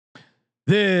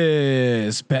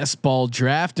This best ball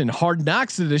draft and hard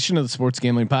knocks edition of the Sports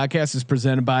Gambling Podcast is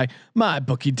presented by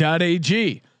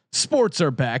MyBookie.ag. Sports are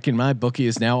back, and MyBookie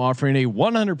is now offering a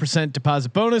 100%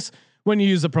 deposit bonus when you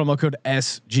use the promo code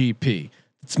SGP.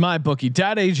 It's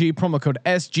MyBookie.ag, promo code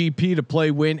SGP to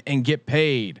play, win, and get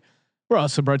paid. We're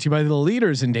also brought to you by the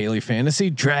leaders in daily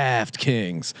fantasy,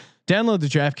 DraftKings. Download the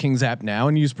DraftKings app now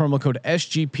and use promo code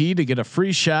SGP to get a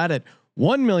free shot at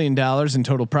 $1 million in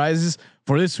total prizes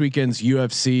for this weekend's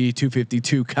UFC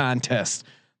 252 contest.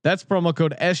 That's promo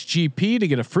code SGP to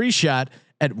get a free shot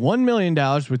at $1 million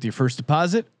with your first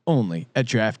deposit only at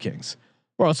DraftKings.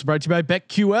 We're also brought to you by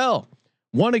BetQL.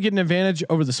 Want to get an advantage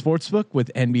over the sportsbook with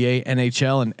NBA,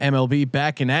 NHL, and MLB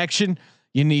back in action?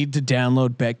 You need to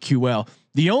download BetQL,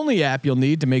 the only app you'll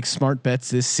need to make smart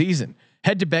bets this season.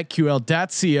 Head to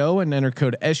betql.co and enter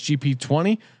code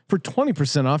SGP20 for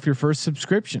 20% off your first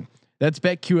subscription. That's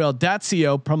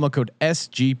betql.co, promo code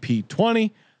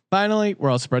SGP20. Finally,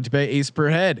 we're also brought to you by Ace Per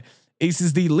Head. Ace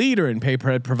is the leader in pay per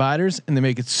head providers, and they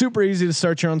make it super easy to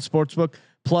start your own sportsbook.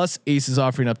 Plus, Ace is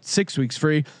offering up to 6 weeks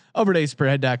free over at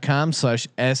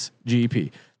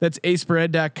aceperhead.com/SGP. That's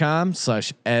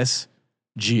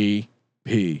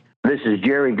aceperhead.com/SGP. This is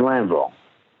Jerry Glanville,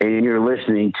 and you're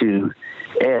listening to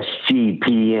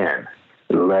SGPN.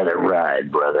 Let it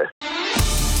ride, brother.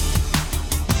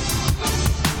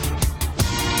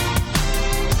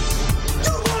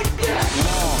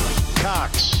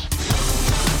 Cox.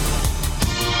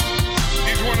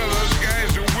 He's one of those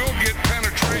guys who will get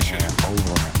penetration.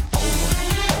 Over.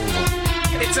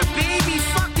 It's a baby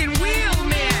fucking wheel,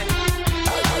 man.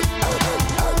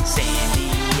 San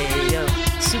Diego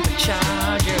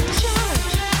Superchargers.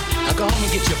 Now go home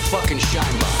and get your fucking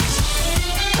shine box.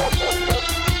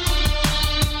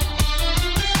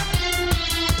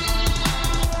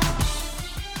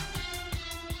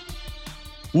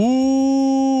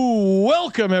 Ooh,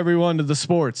 welcome everyone to the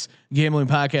Sports Gambling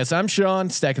Podcast. I'm Sean,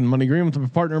 stacking the money green with my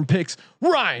partner in picks,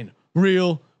 Ryan,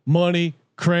 Real Money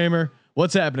Kramer.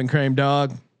 What's happening, Kramer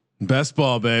dog? Best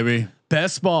ball, baby.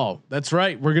 Best ball. That's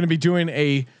right. We're going to be doing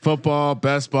a Football,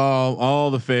 best ball,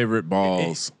 all the favorite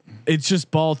balls. It's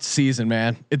just ball season,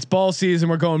 man. It's ball season.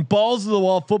 We're going balls to the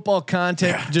wall. Football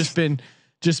content. Just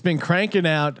been cranking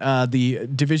out the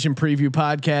division preview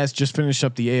podcast. Just finished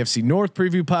up the AFC North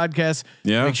preview podcast.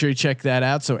 Yeah, make sure you check that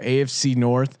out. So AFC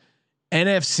North,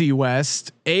 NFC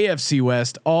West, AFC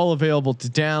West, all available to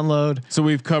download. So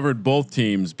we've covered both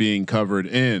teams being covered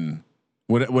in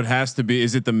what has to be.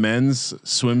 Is it the men's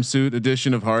swimsuit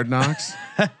edition of Hard Knocks?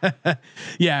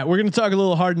 Yeah, we're gonna talk a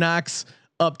little Hard Knocks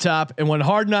up top, and when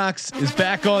Hard Knocks is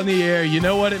back on the air, you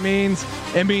know what it means.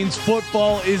 It means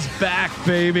football is back,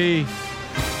 baby.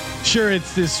 Sure,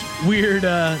 it's this weird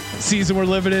season we're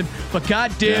living in, but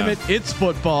god damn it, it's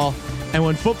football. And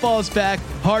when football is back,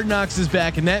 Hard Knocks is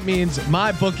back, and that means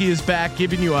MyBookie is back,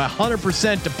 giving you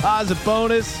 100% deposit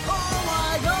bonus. Oh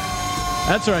my god!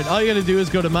 That's right. All you got to do is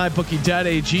go to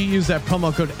MyBookie.ag, use that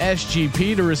promo code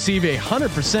SGP to receive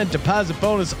 100% deposit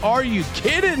bonus. Are you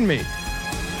kidding me?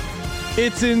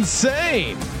 It's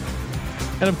insane.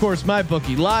 And of course,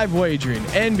 MyBookie live wagering,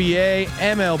 NBA,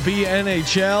 MLB,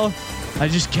 NHL. I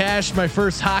just cashed my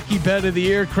first hockey bet of the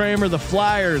year, Kramer. The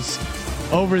Flyers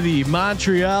over the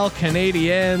Montreal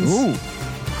Canadiens. Ooh.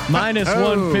 Minus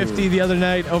 150 the other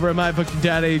night over at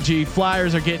MyBookie.ag.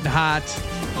 Flyers are getting hot.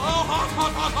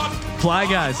 Fly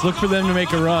guys, look for them to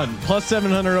make a run. Plus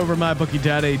 700 over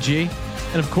MyBookie.ag.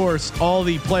 And of course, all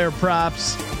the player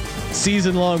props,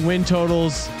 season long win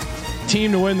totals,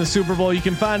 team to win the Super Bowl. You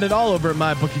can find it all over at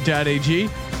MyBookie.ag,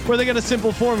 where they got a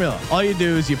simple formula. All you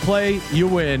do is you play, you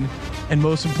win. And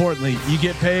most importantly, you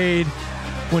get paid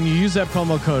when you use that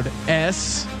promo code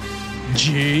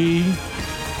SGP.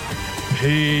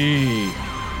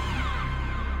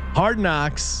 Hard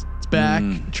Knocks, it's back.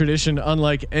 Tradition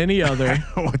unlike any other.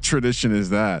 What tradition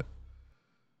is that?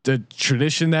 The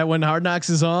tradition that when Hard Knocks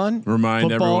is on,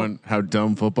 remind everyone how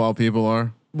dumb football people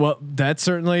are. Well, that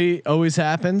certainly always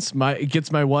happens. It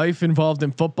gets my wife involved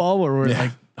in football, where we're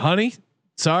like, "Honey,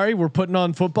 sorry, we're putting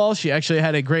on football." She actually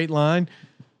had a great line.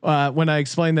 When I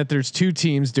explained that there's two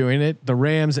teams doing it, the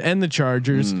Rams and the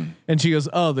Chargers, and she goes,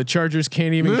 "Oh, the Chargers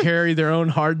can't even carry their own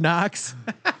Hard Knocks."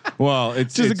 Well,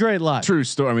 it's just a great line. True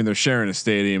story. I mean, they're sharing a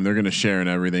stadium. They're going to share in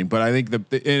everything. But I think and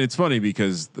it's funny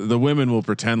because the women will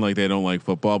pretend like they don't like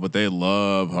football, but they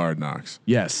love Hard Knocks.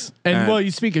 Yes, and well,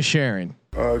 you speak of sharing.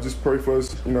 Just pray for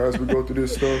us, as we go through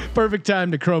this stuff. Perfect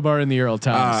time to crowbar in the Earl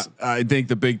Times. I think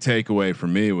the big takeaway for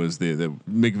me was the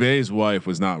McVay's wife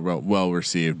was not well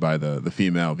received by the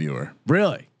female viewer.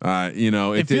 Really?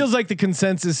 It feels like the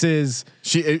consensus is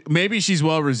maybe she's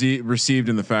well received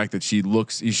in the fact that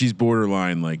she's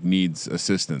borderline like needs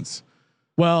assistance.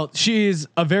 Well, she's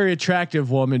a very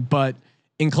attractive woman, but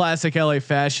in classic LA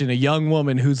fashion, a young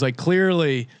woman who's like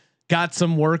clearly got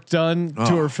some work done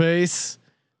to her face.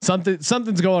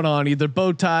 Something's going on, either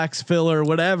Botox, filler,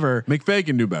 whatever. McVay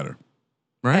can do better,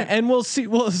 right? And we'll see.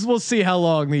 We'll see how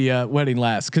long the wedding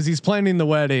lasts, because he's planning the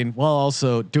wedding while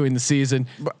also doing the season.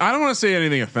 But I don't want to say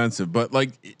anything offensive, but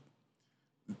like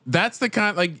that's the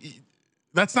kind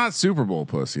that's not Super Bowl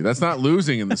pussy. That's not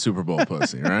losing in the Super Bowl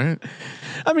pussy, right?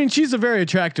 I mean, she's a very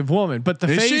attractive woman, but the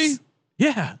Is face, she?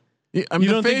 yeah. I mean, You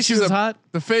don't think she was hot?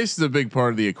 The face is a big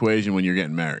part of the equation when you're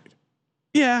getting married.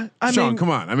 Yeah, Sean, mean, come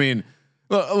on. I mean,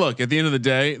 look. At the end of the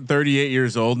day, 38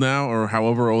 years old now, or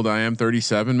however old I am,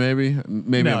 37 maybe.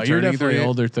 Maybe no, I'm you're turning definitely 38.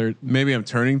 older. Maybe I'm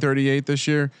turning 38 this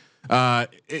year.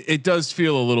 It does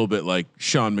feel a little bit like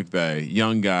Sean McVay,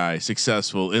 young guy,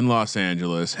 successful in Los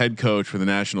Angeles, head coach for the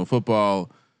National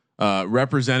Football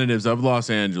representatives of Los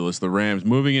Angeles, the Rams,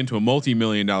 moving into a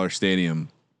multi-million-dollar stadium,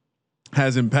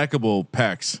 has impeccable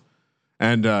pecs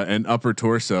and upper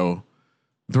torso.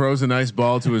 Throws a nice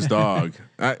ball to his dog.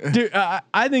 Dude,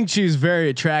 I think she's very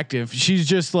attractive. She's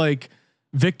just like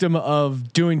victim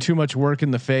of doing too much work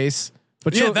in the face.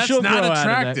 But yeah, that's she'll not grow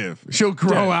attractive. She'll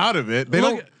grow out of it.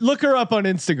 Look her up on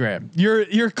Instagram.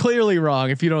 You're clearly wrong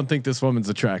if you don't think this woman's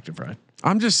attractive, right?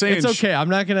 I'm just saying it's okay. I'm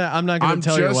not gonna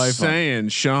tell your wife. I'm just saying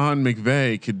Sean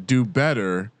McVay could do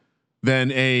better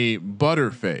than a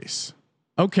butterface.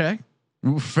 Okay.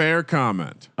 Fair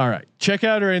comment. All right. Check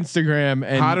out her Instagram.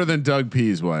 And hotter than Doug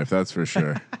P's wife. That's for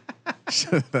sure.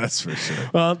 That's for sure.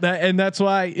 Well, that's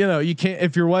why, you can't,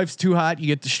 if your wife's too hot, you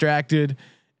get distracted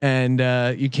and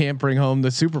you can't bring home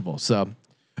the Super Bowl. So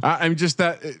I'm just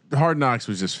Hard Knocks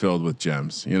was just filled with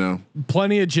gems,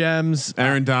 plenty of gems.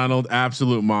 Aaron Donald,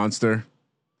 absolute monster.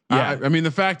 Yeah. I mean,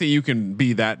 the fact that you can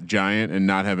be that giant and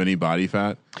not have any body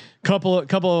fat.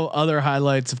 Couple other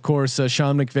highlights, of course.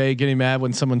 Sean McVay getting mad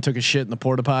when someone took a shit in the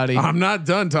porta potty. I'm not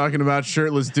done talking about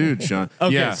shirtless dudes, Sean.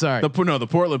 Okay, yeah, sorry. The Portland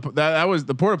that was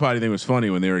the porta potty thing was funny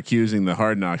when they were accusing the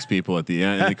Hard Knocks people at the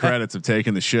end in the credits of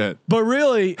taking the shit. But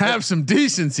really, have some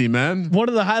decency, man. One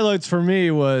of the highlights for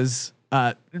me was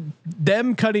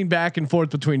them cutting back and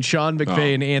forth between Sean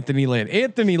McVay and Anthony Lynn.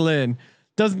 Anthony Lynn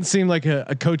doesn't seem like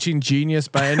a coaching genius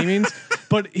by any means,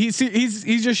 but he's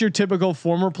just your typical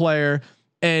former player.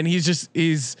 And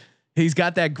he's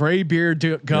got that gray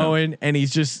beard going, and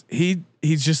he's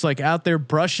just like out there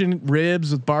brushing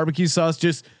ribs with barbecue sauce.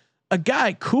 Just a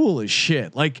guy cool as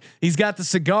shit. Like he's got the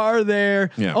cigar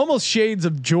there, almost shades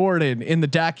of Jordan in the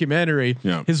documentary.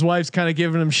 Yeah. His wife's kind of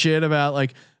giving him shit about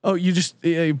like, oh, you just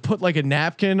you put like a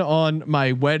napkin on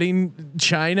my wedding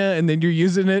china, and then you're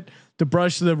using it to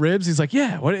brush the ribs. He's like,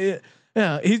 yeah, what?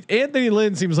 Yeah, Anthony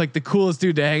Lynn seems like the coolest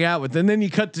dude to hang out with. And then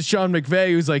you cut to Sean McVay,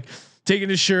 who's like taking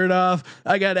his shirt off.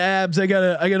 I got abs. I got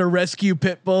a rescue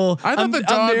pit bull. I thought the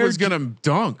dog was gonna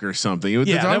dunk or something.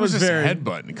 The dog was just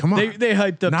headbutting. Come on, they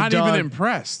hyped up. Not the dog. even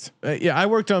impressed. Yeah, I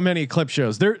worked on many clip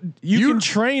shows. You can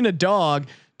train a dog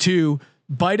to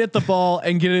bite at the ball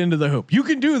and get it into the hoop. You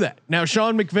can do that. Now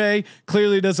Sean McVay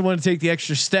clearly doesn't want to take the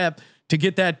extra step to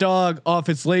get that dog off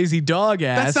its lazy dog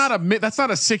ass. That's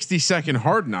not a 60-second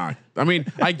Hard Knock. I mean,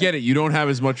 I get it. You don't have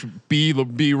as much B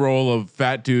roll of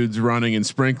fat dudes running and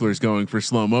sprinklers going for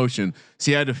slow motion,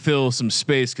 so you had to fill some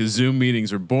space because Zoom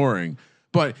meetings are boring.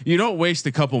 But you don't waste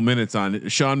a couple minutes on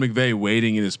Sean McVay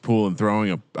waiting in his pool and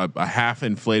throwing a half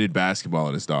inflated basketball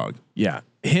at his dog. Yeah,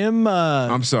 him.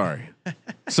 I'm sorry,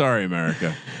 sorry,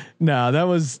 America. No, that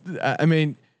was. I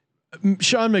mean,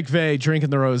 Sean McVay drinking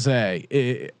the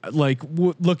rosé,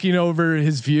 looking over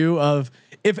his view of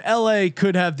if LA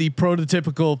could have the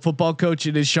prototypical football coach,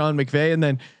 it is Sean McVay, and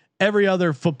then every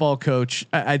other football coach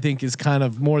I think is kind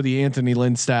of more the Anthony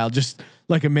Lynn style, just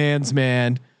like a man's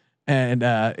man. And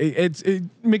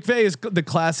McVay is the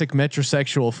classic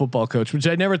metrosexual football coach, which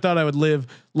I never thought I would live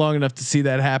long enough to see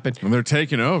that happen. And they're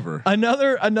taking over.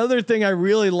 Another thing I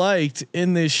really liked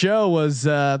in this show was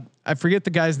I forget the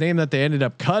guy's name that they ended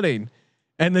up cutting,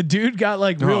 and the dude got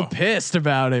like real pissed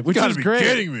about it, which is great.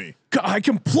 Kidding me? I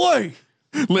can play.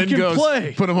 Lynn goes,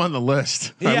 put him on the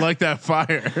list. Yeah. I like that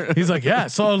fire. He's like, yeah, I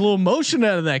saw a little motion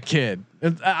out of that kid.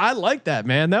 And I like that,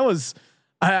 man. That was,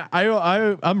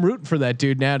 I'm rooting for that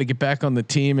dude now to get back on the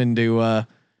team and to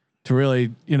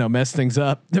really, mess things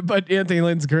up. But Anthony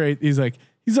Lynn's great. He's like,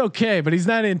 he's okay, but he's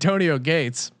not Antonio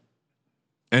Gates.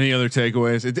 Any other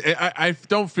takeaways? I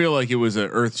don't feel like it was an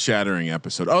earth-shattering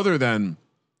episode other than,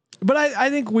 but I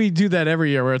think we do that every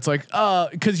year where it's like,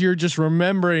 cause you're just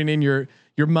remembering in your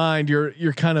mind,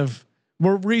 you're kind of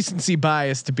we're recency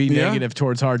biased to be negative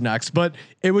towards Hard Knocks, but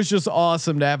it was just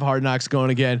awesome to have Hard Knocks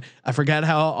going again. I forgot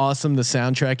how awesome the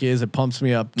soundtrack is. It pumps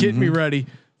me up, getting me ready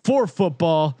for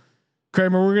football.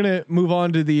 Kramer, we're gonna move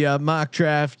on to the mock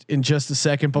draft in just a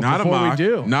second, but before we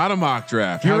do, not a mock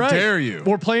draft. You're How right. dare you?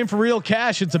 We're playing for real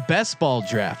cash. It's a best ball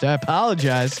draft. I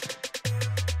apologize.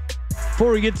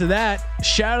 Before we get to that,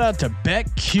 shout out to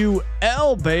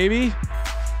BetQL, baby.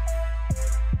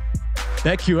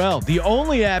 BetQL, the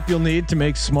only app you'll need to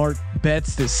make smart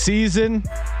bets this season.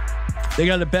 They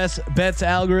got a best bets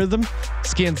algorithm,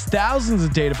 scans thousands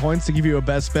of data points to give you a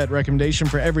best bet recommendation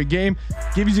for every game,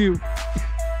 gives you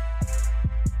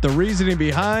the reasoning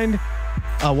behind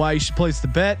why you should place the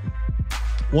bet.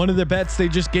 One of the bets they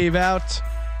just gave out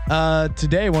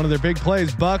today, one of their big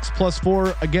plays, Bucks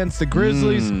 +4 against the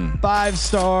Grizzlies,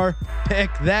 5-star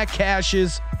pick that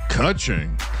cashes.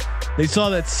 Kutching. They saw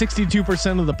that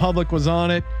 62% of the public was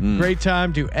on it. Great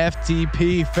time to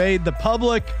FTP fade the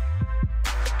public.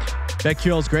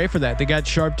 BetQL is great for that. They got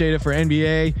sharp data for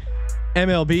NBA,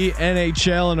 MLB,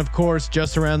 NHL, and of course,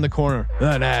 just around the corner,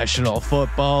 the National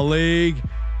Football League.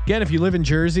 Again, if you live in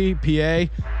Jersey, PA,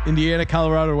 Indiana,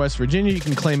 Colorado, or West Virginia, you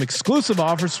can claim exclusive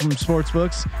offers from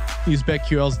sportsbooks. Use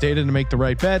BetQL's data to make the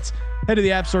right bets. Head to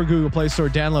the App Store, Google Play Store,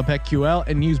 download BetQL,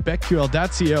 and use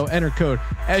BetQL.co. Enter code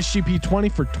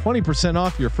SGP20 for 20%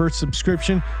 off your first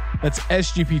subscription. That's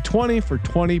SGP20 for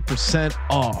 20%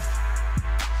 off.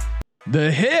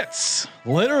 The hits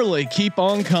literally keep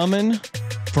on coming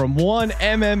from one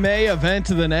MMA event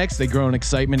to the next. They grow in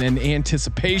excitement and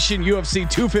anticipation. UFC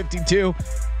 252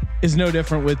 is no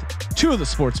different, with two of the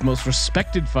sport's most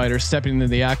respected fighters stepping into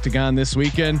the octagon this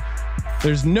weekend.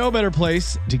 There's no better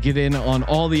place to get in on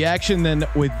all the action than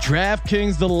with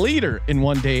DraftKings, the leader in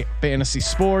one-day fantasy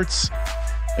sports.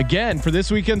 Again, for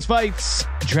this weekend's fights,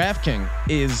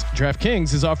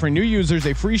 DraftKings is offering new users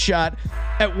a free shot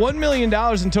at $1 million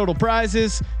in total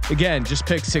prizes. Again, just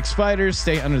pick 6 fighters,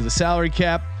 stay under the salary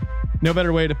cap. No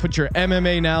better way to put your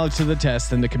MMA knowledge to the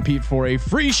test than to compete for a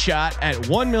free shot at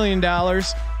 $1 million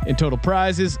in total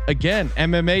prizes. Again,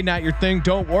 MMA not your thing.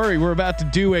 Don't worry. We're about to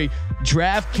do a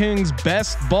DraftKings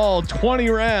Best Ball 20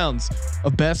 rounds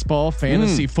of best ball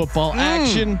fantasy football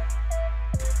action.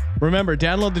 Remember,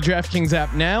 download the DraftKings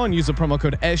app now and use the promo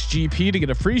code SGP to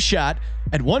get a free shot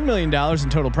at $1 million in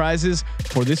total prizes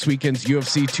for this weekend's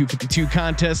UFC 252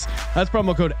 contest. That's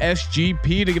promo code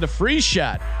SGP to get a free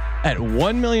shot at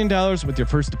 $1 million with your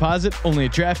first deposit, only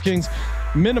at DraftKings.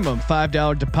 Minimum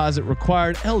 $5 deposit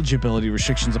required. Eligibility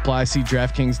restrictions apply. See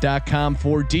DraftKings.com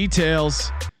for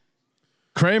details.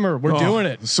 Kramer, we're doing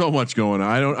it. So much going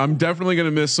on. I'm definitely going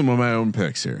to miss some of my own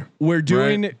picks here. We're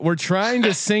trying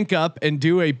to sync up and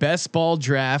do a best ball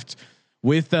draft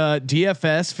with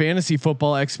DFS fantasy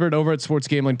football expert over at Sports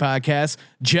Gambling Podcast,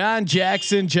 John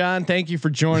Jackson. John, thank you for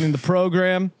joining the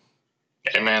program.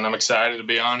 Hey man, I'm excited to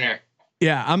be on here.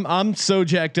 Yeah, I'm so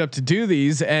jacked up to do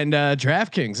these, and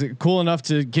DraftKings cool enough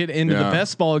to get into the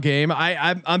best ball game.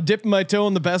 I'm dipping my toe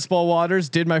in the best ball waters.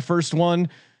 Did my first one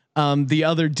the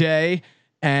other day,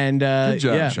 and good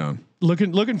job, Sean.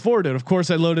 Looking forward to it. Of course,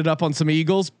 I loaded up on some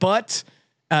Eagles, but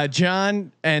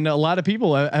John and a lot of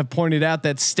people have pointed out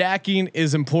that stacking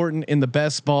is important in the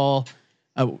best ball,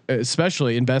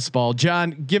 especially in best ball.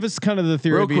 John, give us kind of the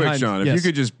theory real behind. Quick, John, if you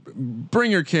could just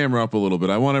bring your camera up a little bit.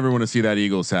 I want everyone to see that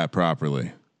Eagles hat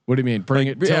properly. What do you mean?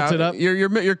 Tilt it up.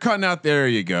 You're cutting out. There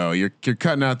you go. You're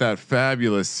cutting out that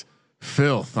fabulous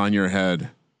filth on your head.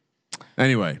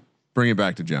 Anyway, bring it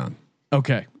back to John.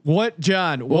 Okay. What,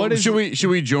 John? Well, should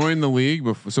we join the league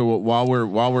before? So while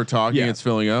we're talking, it's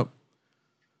filling up.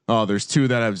 Oh, there's 2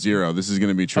 that have 0. This is going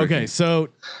to be tricky. Okay, so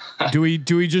do we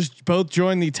just both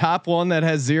join the top one that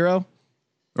has 0,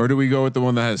 or do we go with the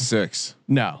one that has 6?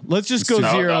 No, let's just go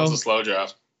 0. That was a slow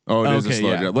draft. Oh, it is a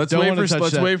slow draft.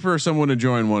 Let's wait for someone to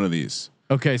join one of these.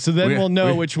 Okay, so then we'll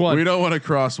know which one. We don't want to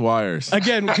cross wires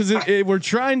again because we're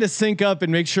trying to sync up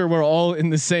and make sure we're all in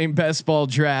the same best ball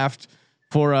draft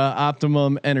for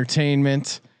optimum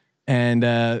entertainment. And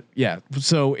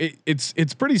so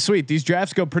it's pretty sweet. These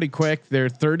drafts go pretty quick. They're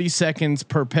 30 seconds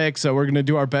per pick. So we're gonna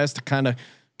do our best to kind of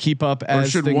keep up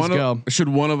as things go. Should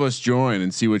one of us join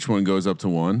and see which one goes up to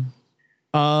 1?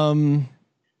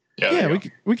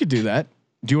 We could do that.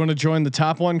 Do you want to join the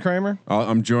top one, Kramer?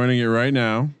 I'm joining it right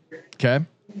now. Okay.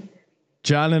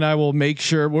 John and I will make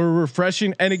sure we're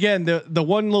refreshing. And again, the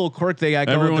one little quirk they got.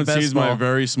 Everyone sees my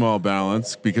very small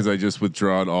balance because I just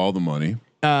withdrawed all the money.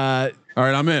 All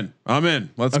right, I'm in.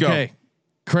 Let's go. Okay,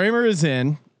 Kramer is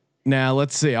in. Now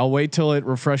let's see. I'll wait till it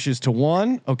refreshes to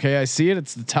 1. Okay, I see it.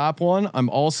 It's the top one. I'm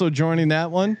also joining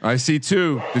that one. I see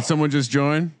 2. Did someone just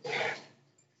join?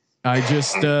 I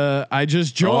just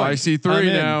joined. Oh, I see I'm 3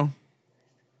 in. now.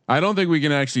 I don't think we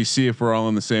can actually see if we're all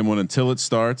in the same one until it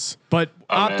starts. But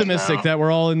optimistic now. that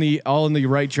we're all in the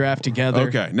right draft together.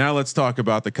 Okay, now let's talk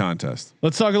about the contest.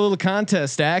 Let's talk a little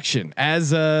contest action.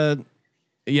 So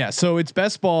it's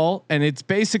best ball, and it's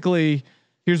basically,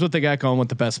 here's what they got going with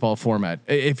the best ball format.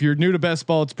 If you're new to best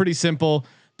ball, it's pretty simple.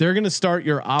 They're going to start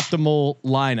your optimal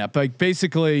lineup. Like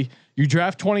basically, you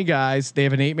draft 20 guys. They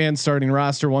have an 8-man starting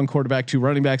roster: 1 quarterback, 2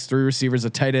 running backs, 3 receivers, a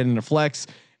tight end, and a flex.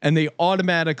 And they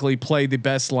automatically play the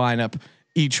best lineup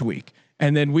each week.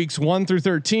 And then weeks 1 through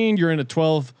 13, you're in a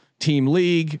 12-team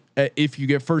league. If you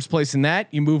get first place in that,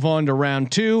 you move on to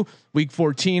round 2. Week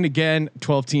 14, again,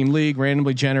 12-team league,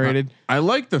 randomly generated. I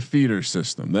like the feeder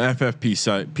system, the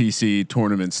FFPC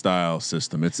tournament style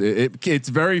system. It's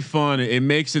very fun. It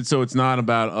makes it so it's not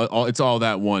about it's all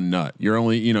that one nut. You're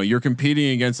only you're competing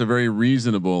against a very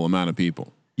reasonable amount of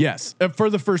people. Yes,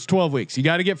 for the first 12 weeks, you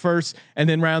got to get first, and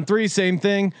then round 3, same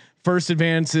thing. First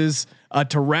advances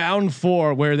to round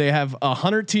 4, where they have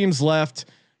 100 teams left.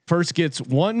 First gets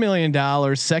 $1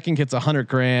 million, second gets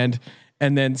 $100,000,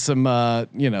 and then some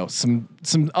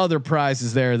other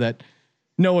prizes there that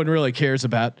no one really cares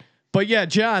about. But yeah,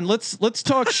 John, let's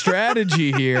talk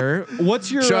strategy here. What's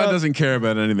your Sean doesn't care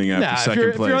about anything after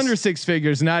second place. If you're under 6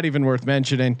 figures, not even worth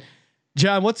mentioning.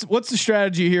 John, what's the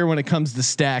strategy here when it comes to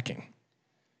stacking?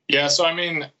 Yeah, so I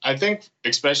mean, I think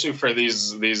especially for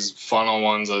these funnel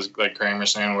ones, as like Kramer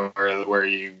saying, where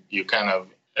you kind of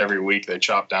every week they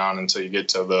chop down until you get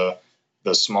to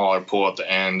the smaller pool at the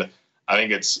end. I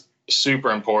think it's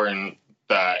super important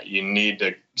that you need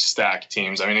to stack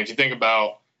teams. I mean, if you think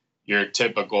about your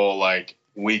typical like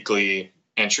weekly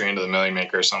entry into the Millie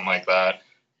Maker or something like that,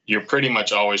 you're pretty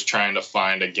much always trying to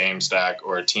find a game stack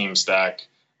or a team stack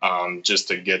just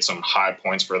to get some high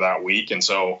points for that week. And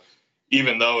so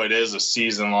even though it is a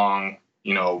season long,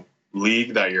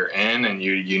 league that you're in, and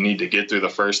you need to get through the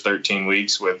first 13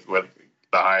 weeks with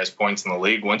the highest points in the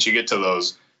league, once you get to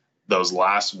those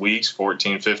last weeks,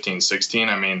 14, 15, 16,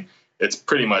 I mean, it's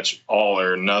pretty much all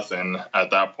or nothing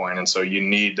at that point. And so you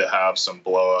need to have some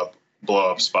blow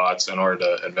up spots in order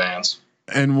to advance.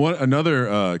 And what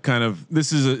another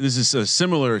this is a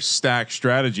similar stack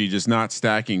strategy, just not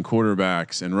stacking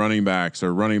quarterbacks and running backs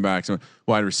or running backs and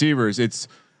wide receivers.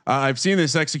 I've seen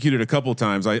this executed a couple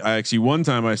times. I actually one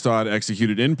time I saw it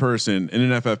executed in person in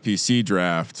an FFPC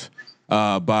draft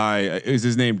by is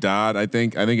his name Dodd? I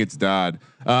think it's Dodd.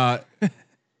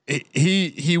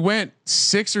 He went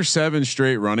 6 or 7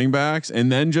 straight running backs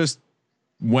and then just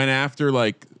went after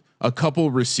like a couple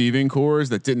receiving cores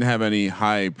that didn't have any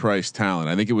high price talent.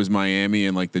 I think it was Miami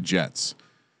and like the Jets,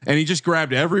 and he just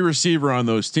grabbed every receiver on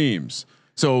those teams.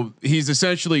 So he's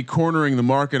essentially cornering the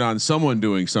market on someone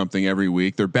doing something every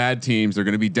week. They're bad teams. They're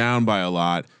going to be down by a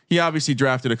lot. He obviously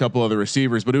drafted a couple other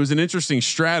receivers, but it was an interesting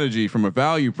strategy from a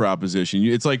value proposition.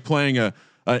 It's like playing an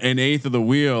eighth of the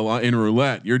wheel in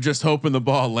roulette. You're just hoping the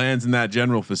ball lands in that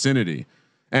general vicinity.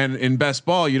 And in best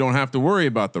ball, you don't have to worry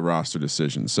about the roster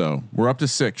decision. So we're up to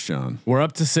 6, Sean. We're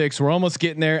up to 6. We're almost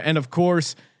getting there. And of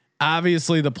course,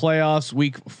 obviously the playoffs,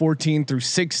 week 14 through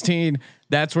 16,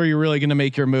 that's where you're really going to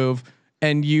make your move.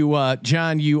 And you,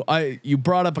 John, you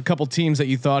brought up a couple teams that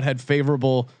you thought had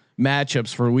favorable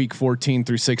matchups for week 14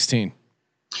 through 16.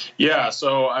 Yeah.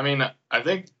 So, I mean, I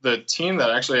think the team that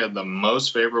actually had the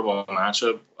most favorable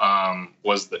matchup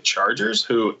was the Chargers,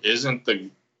 who isn't the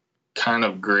kind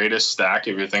of greatest stack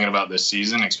if you're thinking about this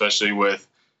season, especially with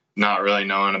not really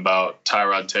knowing about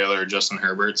Tyrod Taylor or Justin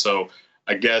Herbert. So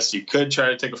I guess you could try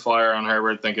to take a flyer on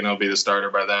Herbert thinking he'll be the starter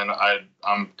by then.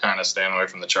 I'm kind of staying away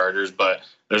from the Chargers, but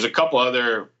there's a couple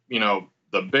other,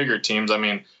 the bigger teams. I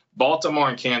mean, Baltimore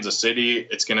and Kansas City,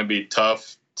 it's going to be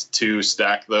tough to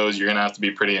stack those. You're going to have to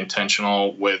be pretty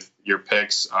intentional with your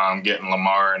picks, getting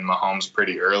Lamar and Mahomes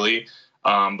pretty early.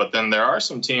 But then there are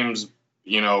some teams,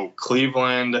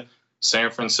 Cleveland,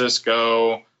 San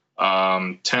Francisco,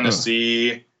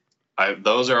 Tennessee.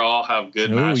 Those are all have good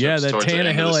matchups. Yeah, that towards the end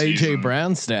of the Tannehill, AJ season.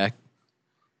 Brown stack.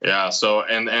 Yeah. So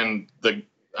I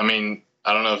mean,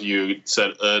 I don't know if you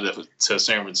said to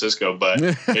San Francisco, but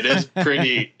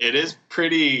it is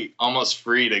pretty almost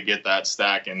free to get that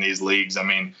stack in these leagues. I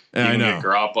mean, you can get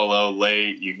Garoppolo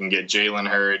late, you can get Jalen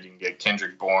Hurd, you can get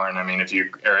Kendrick Bourne. I mean, if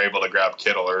you are able to grab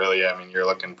Kittle early, I mean, you're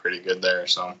looking pretty good there.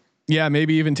 So. Yeah,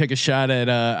 maybe even take a shot at.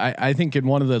 I think in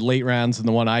one of the late rounds, and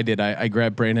the one I did, I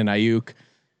grabbed Brandon Ayuk,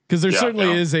 because there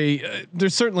certainly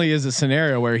is a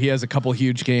scenario where he has a couple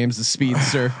huge games. The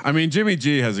speedster. I mean, Jimmy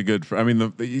G has a good. I mean,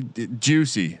 the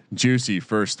juicy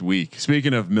first week.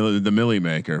 Speaking of the Millie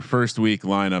Maker, first week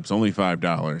lineups only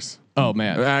 $5. Oh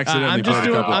man, Accidentally I'm just played a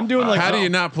doing. couple. I'm doing like How do you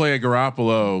not play a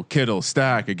Garoppolo Kittle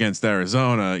stack against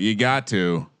Arizona? You got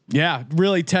to. Yeah,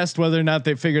 really test whether or not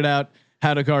they figured out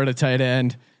how to guard a tight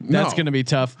end. That's No. going to be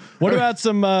tough. What about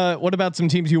some? What about some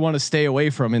teams you want to stay away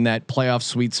from in that playoff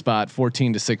sweet spot,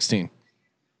 14 to 16?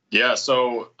 Yeah.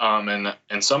 So,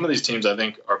 and some of these teams I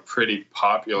think are pretty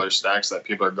popular stacks that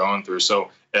people are going through.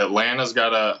 So Atlanta's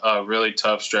got a really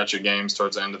tough stretch of games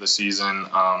towards the end of the season.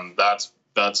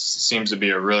 That seems to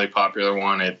be a really popular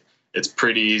one. It's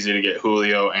pretty easy to get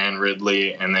Julio and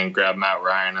Ridley, and then grab Matt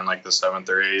Ryan in like the 7th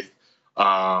or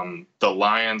 8th. The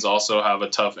Lions also have a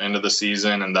tough end of the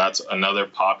season, and that's another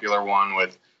popular one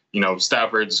with,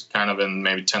 Stafford's kind of in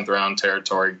maybe 10th round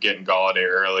territory, getting Galladay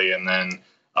early, and then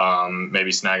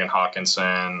maybe snagging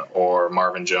Hawkinson or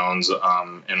Marvin Jones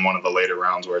in one of the later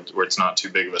rounds where it's not too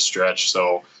big of a stretch.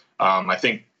 So I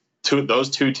think those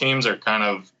two teams are kind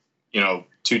of,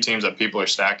 two teams that people are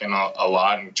stacking a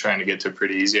lot and trying to get to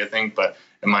pretty easy, I think, but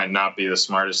it might not be the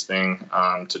smartest thing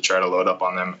to try to load up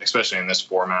on them, especially in this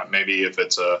format. Maybe if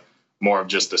it's more of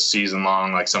just a season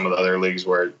long, like some of the other leagues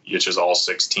where it's just all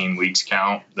 16 weeks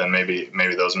count, then maybe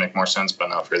those make more sense, but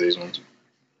not for these ones.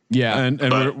 Yeah, and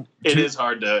but it is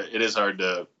hard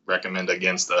to recommend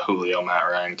against the Julio, Matt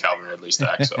Ryan, Calvin Ridley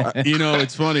stack. So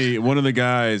it's funny. One of the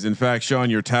guys, in fact, Sean,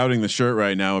 you're touting the shirt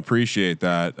right now. Appreciate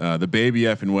that. The baby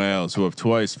F in Wales, who have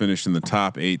twice finished in the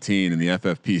top 18 in the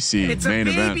FFPC It's main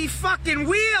a event. baby fucking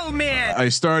wheel, man.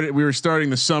 We were starting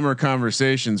the summer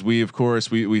conversations. We of course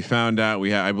we found out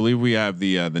I believe we have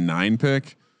the 9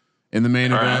 pick in the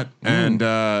main event,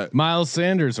 and Miles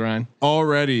Sanders, Ryan.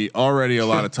 already a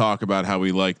lot of talk about how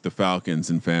we like the Falcons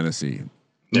in fantasy.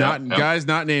 Guys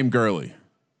not named Gurley.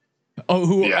 Oh,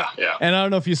 who? Yeah. And I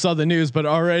don't know if you saw the news, but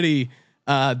already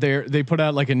they put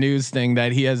out like a news thing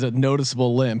that he has a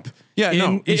noticeable limp. Yeah,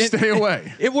 stay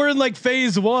away. We're in like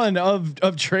phase 1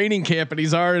 of training camp, and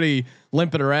he's already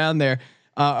limping around there.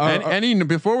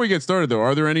 Before we get started though,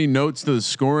 are there any notes to the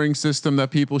scoring system that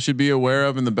people should be aware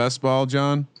of in the best ball,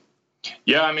 John?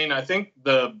 Yeah, I mean, I think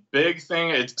the big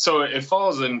thing it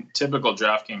follows in typical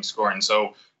DraftKings scoring.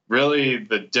 So really,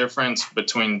 the difference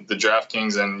between the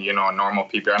DraftKings and a normal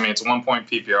PPR. I mean, it's 1 point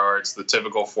PPR. It's the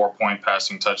typical 4-point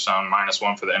passing touchdown,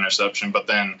 -1 for the interception. But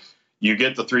then you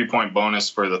get the 3-point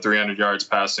bonus for the 300 yards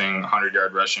passing,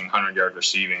 100-yard rushing, 100-yard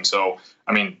receiving. So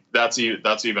I mean, that's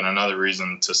even another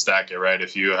reason to stack it, right?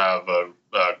 If you have a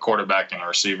quarterback and a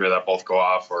receiver that both go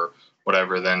off or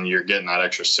whatever, then you're getting that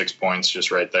extra 6 points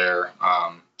just right there.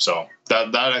 So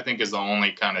that I think is the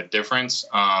only kind of difference.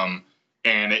 And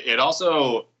it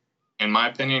also, in my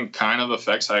opinion, kind of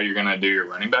affects how you're going to do your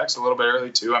running backs a little bit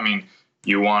early too. I mean,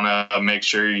 you want to make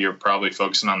sure you're probably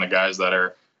focusing on the guys that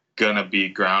are going to be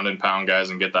ground and pound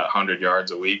guys and get that 100 yards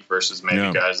a week versus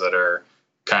maybe guys that are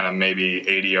kind of maybe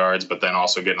 80 yards, but then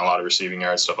also getting a lot of receiving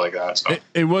yards, stuff like that. So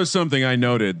it was something I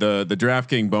noted. The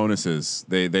DraftKings bonuses,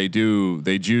 they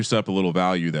juice up a little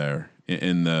value there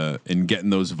in getting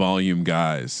those volume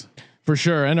guys For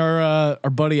sure. And our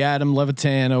buddy Adam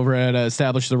Levitan over at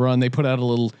Establish the Run, they put out a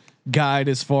little guide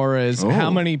as far as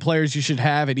how many players you should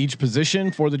have at each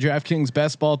position for the DraftKings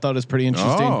best ball. Thought it was pretty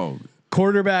interesting.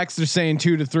 Quarterbacks, they're saying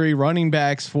 2 to 3, running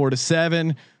backs 4 to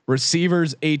 7,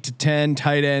 receivers 8 to 10,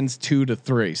 tight ends 2 to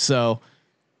 3. So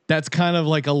that's kind of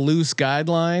like a loose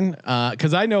guideline.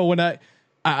 Cause I know when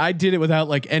I did it without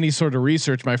like any sort of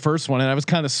research, my first one, and I was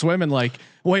kind of swimming like,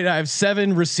 wait, I have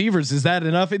 7 receivers. Is that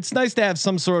enough? It's nice to have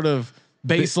some sort of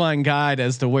baseline guide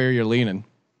as to where you're leaning.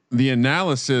 The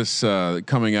analysis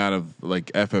coming out of like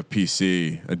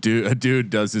FFPC, a dude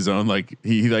does his own, like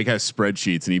he like has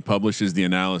spreadsheets and he publishes the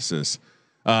analysis.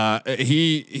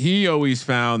 He always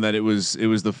found that it was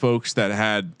the folks that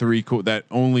had that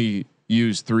only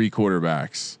used 3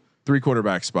 quarterbacks. 3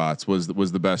 quarterback spots was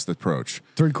the best approach.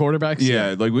 3 quarterbacks.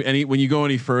 Yeah, like when you go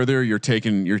any further, you're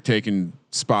taking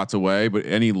spots away, but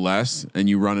any less, and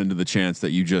you run into the chance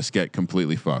that you just get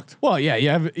completely fucked. Well, yeah,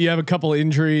 you have a couple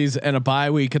injuries and a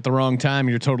bye week at the wrong time, and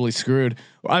you're totally screwed.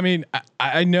 I mean,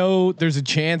 I know there's a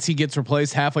chance he gets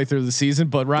replaced halfway through the season,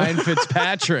 but Ryan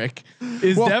Fitzpatrick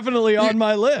is definitely on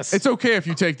my list. It's okay if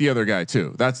you take the other guy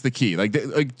too. That's the key. Like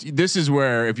this is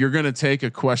where if you're going to take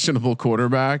a questionable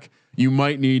quarterback, you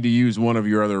might need to use one of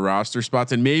your other roster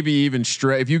spots, and maybe even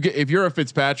stray. If you're a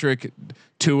Fitzpatrick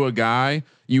to a guy,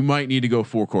 you might need to go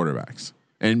 4 quarterbacks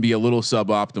and be a little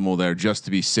suboptimal there just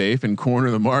to be safe and corner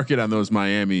the market on those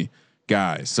Miami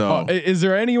guys. So, is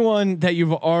there anyone that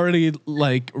you've already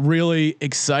like really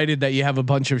excited that you have a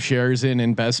bunch of shares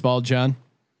in best ball, John?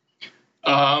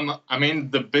 I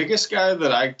mean, the biggest guy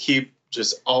that I keep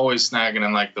just always snagging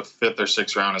in like the 5th or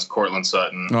 6th round is Cortland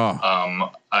Sutton.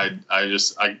 Oh.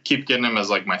 I keep getting him as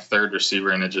like my 3rd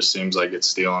receiver, and it just seems like it's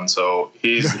stealing. So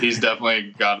he's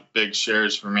definitely got big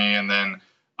shares for me. And then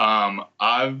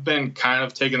I've been kind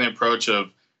of taking the approach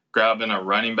of grabbing a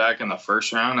running back in the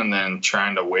 1st round and then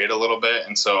trying to wait a little bit.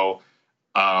 And so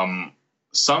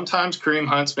sometimes Kareem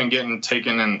Hunt's been getting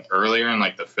taken in earlier in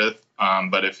like the 5th.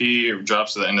 But if he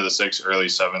drops to the end of the 6th, early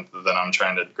 7th, then I'm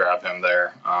trying to grab him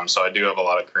there. So I do have a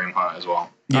lot of Kareem Hunt as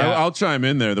well. Yeah, I'll chime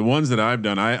in there. The ones that I've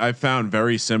done, I found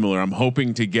very similar. I'm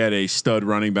hoping to get a stud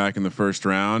running back in the 1st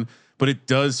round, but it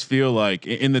does feel like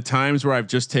in the times where I've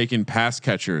just taken pass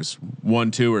catchers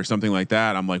 1-2 or something like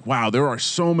that, I'm like, wow, there are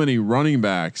so many running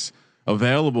backs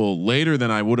available later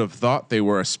than I would have thought they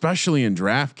were, especially in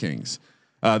DraftKings.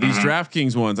 These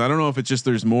DraftKings ones, I don't know if it's just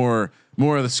there's more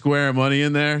of the square money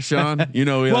in there, Sean. You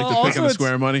know, we like to pick on the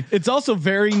square money. It's also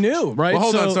very new, right? Well,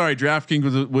 hold on. Sorry.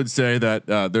 DraftKings would say that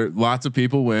there lots of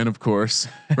people win, of course,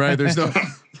 right? There's no,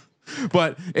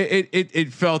 but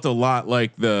it felt a lot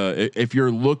like if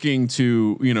you're looking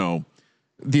to, you know,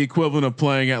 the equivalent of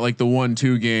playing at like the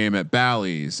 1-2 game at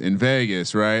Bally's in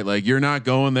Vegas, right? Like you're not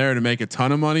going there to make a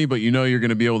ton of money, but you know, you're going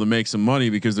to be able to make some money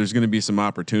because there's going to be some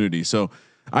opportunity. So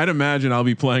I'd imagine I'll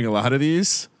be playing a lot of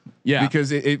these. Yeah,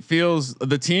 because it feels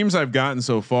the teams I've gotten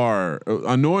so far.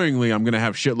 Annoyingly, I'm going to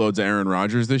have shitloads of Aaron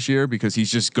Rodgers this year because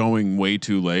he's just going way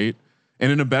too late.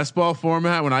 And in a best ball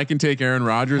format, when I can take Aaron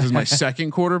Rodgers as my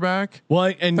 2nd quarterback,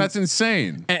 well, and that's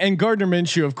insane. And Gardner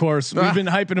Minshew, of course, we've been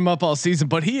hyping him up all season,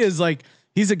 but he's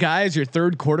a guy as your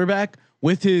 3rd quarterback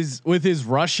with his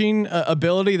rushing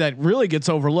ability that really gets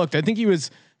overlooked. I think he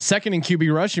was 2nd in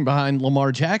QB rushing behind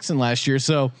Lamar Jackson last year.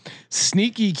 So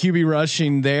sneaky QB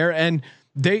rushing there. And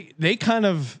they kind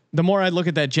of, the more I look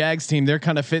at that Jags team, they're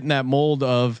kind of fitting that mold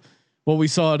of what we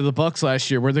saw out of the Bucks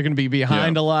last year, where they're going to be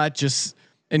behind a lot.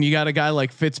 And you got a guy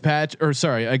like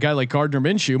a guy like Gardner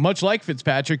Minshew, much like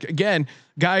Fitzpatrick, again,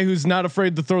 guy who's not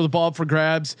afraid to throw the ball up for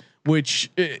grabs,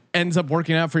 which ends up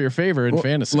working out for your favor in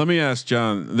fantasy. Let me ask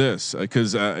John this,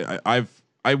 because I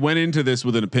went into this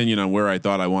with an opinion on where I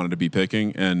thought I wanted to be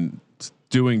picking, and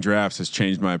doing drafts has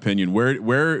changed my opinion.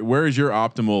 Where is your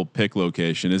optimal pick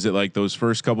location? Is it like those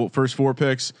first 4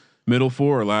 picks, middle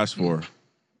 4, or last 4?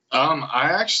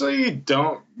 I actually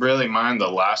don't really mind the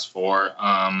last 4.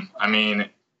 I mean,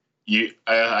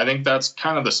 I think that's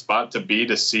kind of the spot to be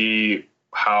to see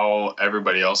how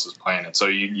everybody else is playing it. So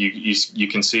you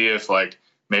can see if like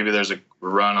maybe there's a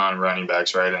run on running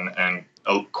backs, right? And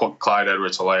Clyde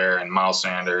Edwards-Helaire and Miles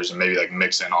Sanders and maybe like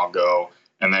Mixon all go.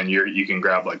 And then you can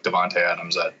grab like Devontae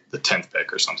Adams at the 10th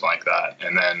pick or something like that.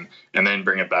 And then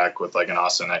bring it back with like an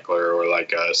Austin Eckler or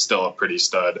like still a pretty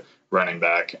stud running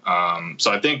back.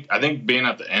 So I think being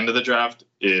at the end of the draft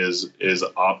is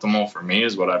optimal for me,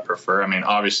 is what I prefer. I mean,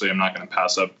 obviously I'm not going to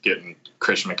pass up getting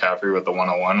Christian McCaffrey with the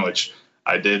 101, which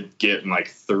I did get in like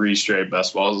 3 straight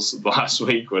best balls last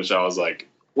week, which I was like,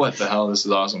 what the hell? This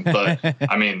is awesome. But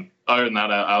I mean, other than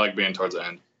that, I like being towards the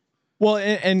end. Well,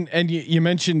 and you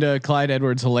mentioned Clyde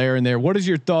Edwards-Helaire in there. What is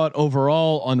your thought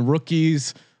overall on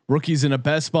rookies in a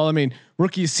best ball? I mean,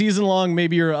 rookies season long,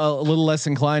 maybe you're a little less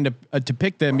inclined to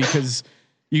pick them because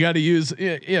you got to use,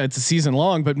 it's a season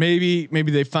long, but maybe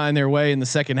they find their way in the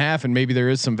second half, and maybe there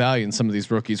is some value in some of these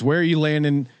rookies. Where are you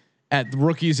landing at the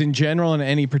rookies in general, and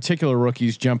any particular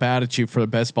rookies jump out at you for the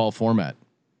best ball format?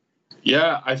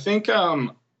 Yeah, I think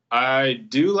I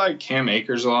do like Cam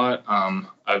Akers a lot.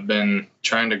 I've been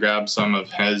trying to grab some of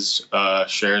his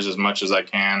shares as much as I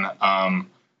can.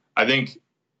 I think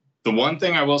the one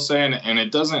thing I will say, and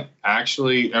it doesn't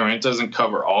actually, I mean, it doesn't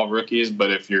cover all rookies,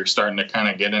 but if you're starting to kind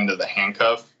of get into the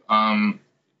handcuff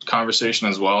conversation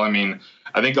as well, I mean,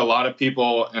 I think a lot of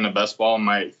people in a best ball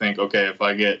might think, okay, if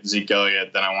I get Zeke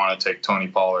Elliott, then I want to take Tony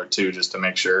Pollard too, just to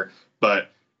make sure. But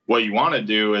what you want to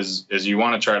do is you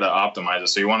want to try to optimize it.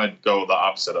 So you want to go the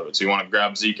opposite of it. So you want to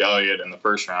grab Zeke Elliott in the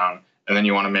first round, and then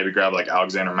you want to maybe grab like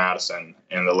Alexander Mattison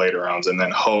in the later rounds, and then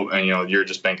hope, and you're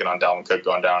just banking on Dalvin Cook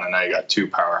going down, and now you got 2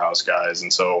 powerhouse guys.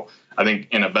 And so I think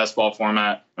in a best ball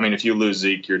format, I mean, if you lose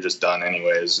Zeke, you're just done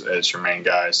anyways as your main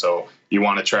guy. So you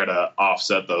want to try to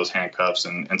offset those handcuffs,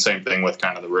 and same thing with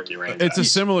kind of the rookie range. It's a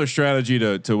similar strategy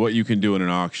to what you can do in an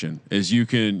auction. Is you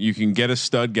can get a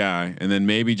stud guy and then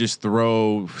maybe just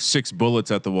throw 6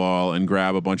 bullets at the wall and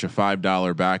grab a bunch of $5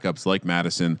 backups like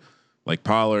Madison, like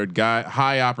Pollard,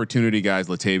 high opportunity guys,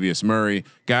 Latavius Murray,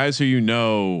 guys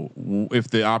who if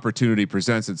the opportunity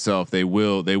presents itself, they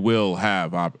will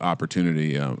have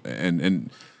opportunity.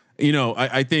 And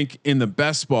I think in the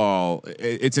best ball,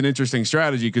 it's an interesting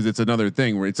strategy because it's another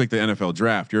thing where it's like the NFL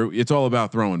draft. It's all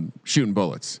about shooting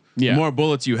bullets. Yeah. The more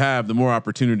bullets you have, the more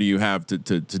opportunity you have to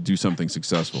do something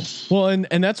successful. Well,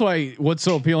 and that's why what's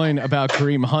so appealing about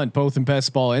Kareem Hunt, both in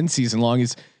best ball and season long,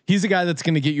 is he's a guy that's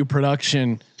going to get you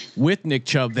production with Nick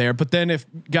Chubb there. But then if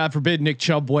God forbid Nick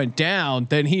Chubb went down,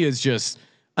 then he's just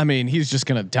going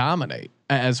to dominate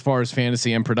as far as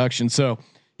fantasy and production. So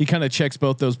he kind of checks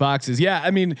both those boxes. Yeah.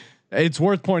 I mean, it's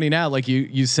worth pointing out, like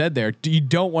you said there, you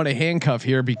don't want to handcuff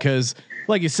here because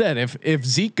like you said, if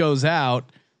Zeke goes out,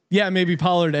 yeah, maybe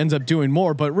Pollard ends up doing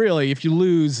more, but really if you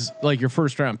lose like your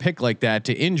first round pick like that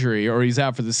to injury or he's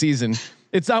out for the season,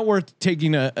 it's not worth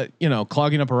taking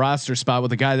clogging up a roster spot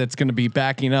with a guy that's going to be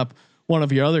backing up one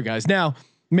of your other guys. Now,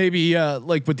 maybe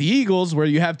like with the Eagles where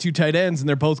you have two tight ends and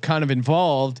they're both kind of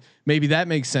involved, maybe that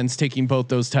makes sense taking both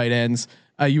those tight ends.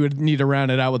 You would need to round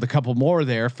it out with a couple more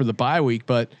there for the bye week,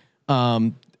 but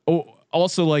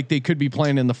also like they could be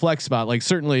playing in the flex spot. Like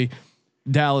certainly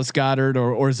Dallas Goedert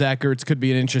or Zach Ertz could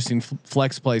be an interesting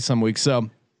flex play some weeks. So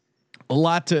a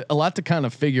lot to kind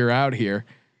of figure out here.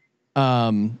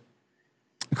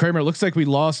 Kramer, it looks like we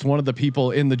lost one of the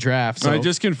people in the draft. So I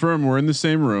just confirmed we're in the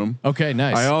same room. Okay,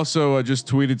 nice. I also just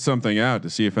tweeted something out to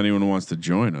see if anyone wants to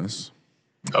join us.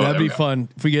 That'd be fun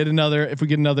if we get another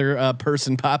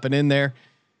person popping in there.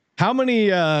 How many?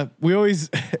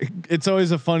 It's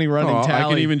always a funny running tally. I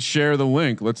can even share the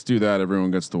link. Let's do that.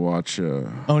 Everyone gets to watch.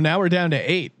 Now we're down to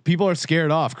 8. People are scared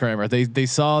off, Kramer. They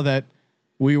saw that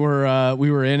we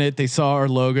were in it. They saw our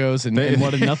logos and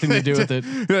wanted nothing to do with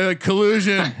it.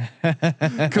 Collusion.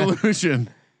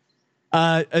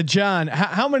 John,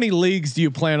 how many leagues do you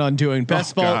plan on doing?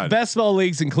 Best ball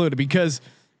leagues included, because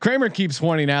Kramer keeps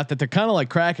pointing out that they're kind of like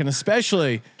cracking,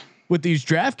 especially with these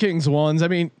DraftKings ones. I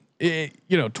mean,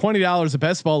 $20 a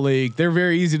best ball league, they're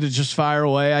very easy to just fire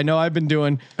away. I know I've been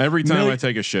doing every time I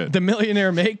take a shit. The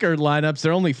Millionaire Maker lineups,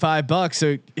 they're only $5.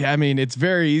 So I mean, it's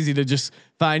very easy to just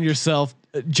find yourself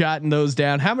jotting those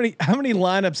down. How many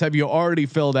lineups have you already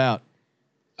filled out?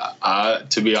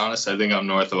 To be honest, I think I'm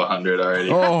north of 100 already.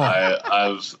 Oh.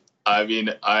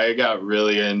 I got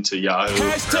really into Yahoo.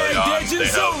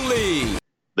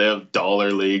 They have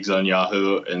dollar leagues on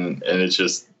Yahoo, and it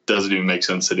just doesn't even make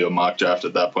sense to do a mock draft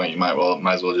at that point. You might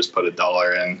as well just put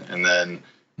 $1 in, and then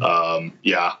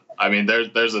I mean,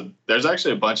 there's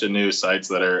actually a bunch of new sites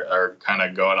that are kind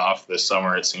of going off this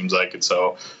summer, it seems like. And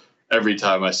so every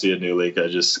time I see a new league,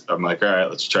 I'm like, all right,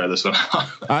 let's try this one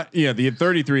out. The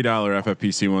 $33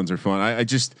 FFPC ones are fun.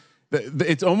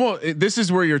 It's almost, this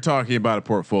is where you're talking about a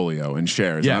portfolio and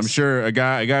shares. Yes. I'm sure a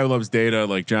guy who loves data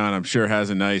like John, I'm sure has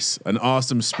an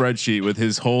awesome spreadsheet with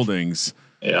his holdings.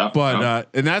 Yeah. But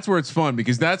and that's where it's fun,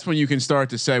 because that's when you can start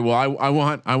to say, well, I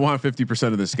want 50%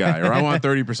 of this guy, or I want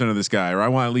 30% of this guy, or I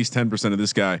want at least 10% of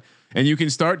this guy. And you can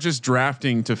start just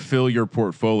drafting to fill your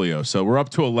portfolio. So we're up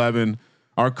to 11.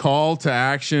 Our call to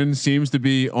action seems to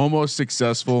be almost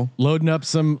successful. Loading up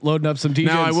some DJs.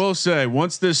 Now I will say,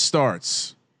 once this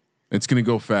starts, it's going to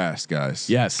go fast, guys.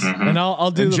 Yes. Mm-hmm. And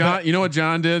I'll do and John, you know what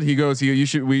John did? He goes, we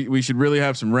should really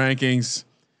have some rankings.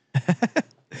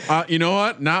 You know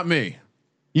what? Not me.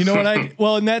 You know what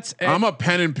I'm a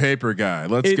pen and paper guy.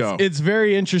 Let's go. It's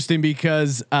very interesting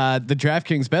because the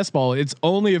DraftKings Best Ball, it's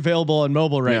only available on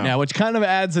mobile right now, which kind of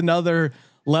adds another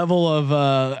level of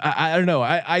I don't know.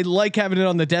 I like having it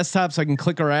on the desktop so I can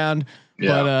click around.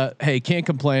 Yeah. But hey, can't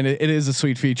complain. It is a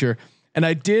sweet feature. And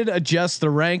I did adjust the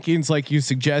rankings like you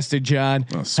suggested, John.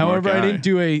 However, I didn't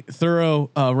do a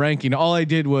thorough ranking. All I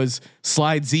did was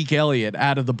slide Zeke Elliott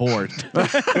out of the board.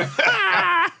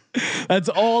 That's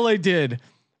all I did.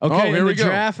 Okay, and the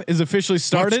draft is officially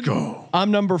started. Let's go.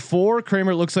 I'm number 4.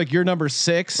 Kramer, it looks like you're number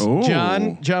 6. Ooh.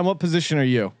 John, what position are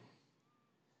you?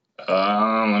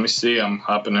 Let me see. I'm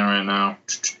hopping in right now.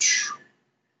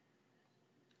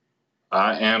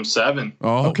 I am 7.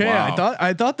 Oh, okay. Wow.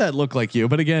 I thought that looked like you,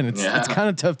 but again, it's kind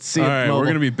of tough to see. All right, we're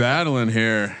gonna be battling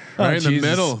here, right in the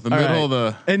middle, of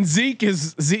the. And Zeke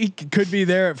could be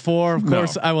there at 4. Of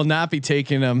course, I will not be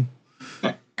taking him.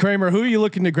 Kramer, who are you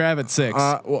looking to grab at 6?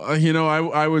 Well,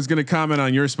 I was going to comment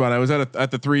on your spot. I was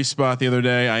at the 3 spot the other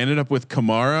day. I ended up with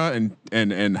Kamara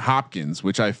and Hopkins,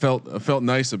 which I felt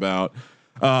nice about.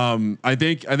 I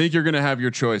think you're going to have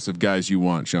your choice of guys you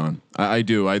want, Sean. I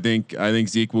do. I think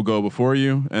Zeke will go before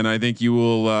you, and I think you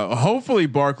will. Hopefully,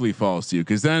 Barkley falls to you,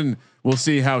 because then we'll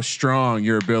see how strong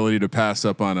your ability to pass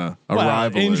up on a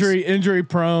rival injury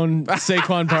prone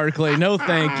Saquon Barkley. No,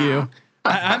 thank you.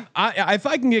 If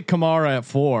I can get Kamara at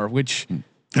 4, which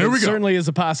certainly is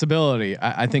a possibility,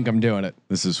 I think I'm doing it.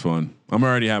 This is fun. I'm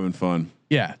already having fun.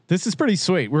 Yeah, this is pretty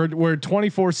sweet. We're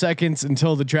 24 seconds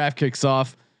until the draft kicks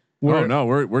off.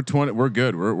 We're 20. We're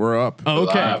good. We're up. Oh,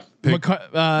 okay. Pick-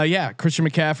 Christian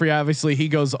McCaffrey. Obviously, he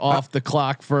goes off the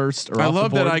clock first. Or I off the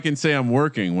love that board. I can say I'm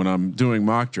working when I'm doing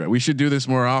mock draft. We should do this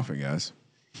more often, guys.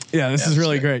 Yeah, this is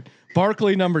really great.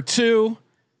 Barkley number 2,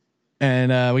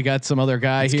 and we got some other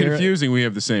guy It's here confusing. We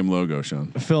have the same logo, Sean.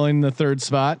 filling the 3rd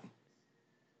spot.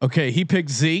 Okay, he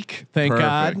picked Zeke. Thank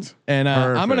God. Perfect. And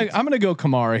I'm Perfect. gonna go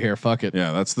Kamara here. Fuck it.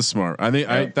 Yeah, that's the smart. I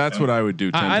think that's what I would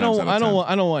do. 10 I don't times out of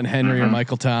 10. want Henry or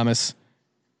Michael Thomas.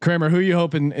 Kramer, who you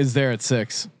hoping is there at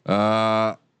 6?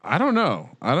 I don't know.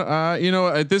 I don't. You know,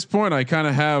 at this point, I kind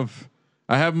of have.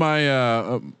 I have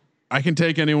my. I can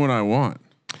take anyone I want.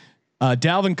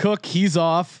 Dalvin Cook, he's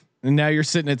off, and now you're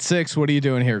sitting at 6. What are you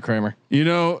doing here, Kramer? You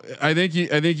know, I think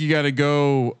you got to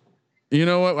go. You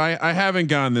know what? I haven't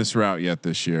gone this route yet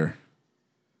this year.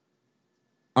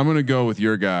 I'm gonna go with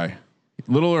your guy.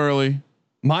 A little early.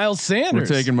 Miles Sanders.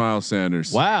 We're taking Miles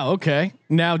Sanders. Wow. Okay.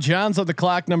 Now John's on the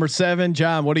clock, number 7.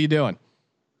 John, what are you doing?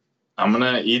 I'm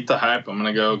gonna eat the hype. I'm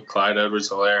gonna go Clyde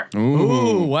Edwards-Helaire.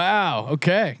 Ooh. Wow.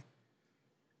 Okay.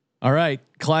 All right.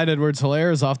 Clyde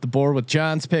Edwards-Helaire is off the board with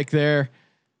John's pick there.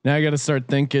 Now I got to start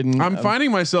thinking. I'm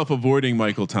finding myself avoiding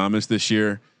Michael Thomas this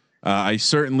year. I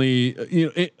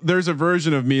certainly, there's a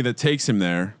version of me that takes him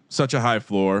there, such a high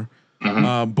floor.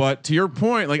 But to your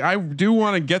point, like I do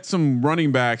want to get some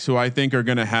running backs who I think are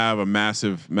going to have a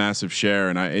massive share.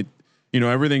 And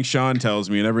everything Sean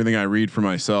tells me and everything I read for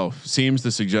myself seems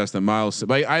to suggest that Miles.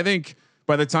 But I think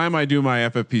by the time I do my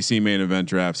FFPC main event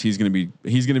drafts, he's going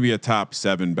to be a top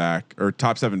 7 back or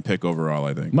top 7 pick overall.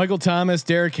 I think Michael Thomas,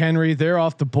 Derrick Henry, they're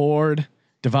off the board.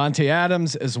 Devontae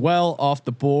Adams as well off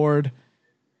the board.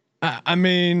 I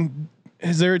mean,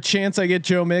 is there a chance I get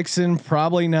Joe Mixon?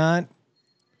 Probably not.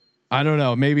 I don't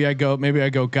know. Maybe I go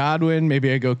Godwin.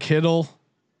 Maybe I go Kittle.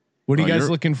 What are you guys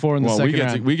looking for in the second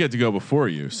round? We get to go before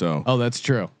you. So oh, that's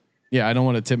true. Yeah, I don't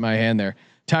want to tip my hand there.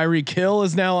 Tyreek Hill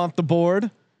is now off the board.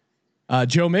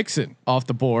 Joe Mixon off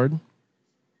the board.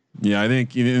 Yeah, I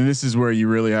think and this is where you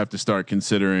really have to start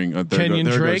considering Kenyon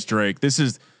Drake. Drake.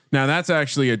 Now that's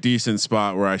actually a decent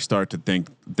spot where I start to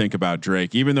think about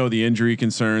Drake. Even though the injury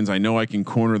concerns, I know I can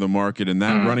corner the market, and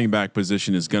that running back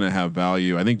position is going to have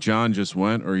value. I think John just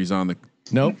went, or he's on the.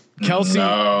 Nope. Kelsey's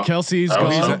I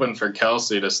was gone. hoping for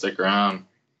Kelsey to stick around.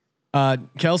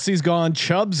 Kelsey's gone.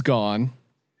 Chubb's gone.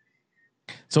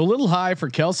 So a little high for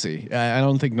Kelsey. I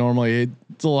don't think normally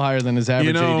it's a little higher than his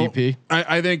average ADP.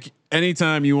 I think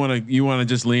anytime you want to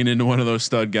just lean into one of those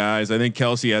stud guys, I think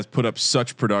Kelsey has put up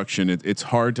such production. It's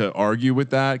hard to argue with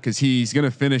that because he's going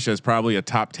to finish as probably a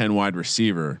top 10 wide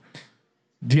receiver.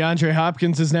 DeAndre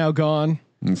Hopkins is now gone.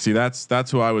 And see,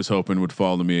 that's who I was hoping would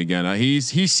fall to me again. He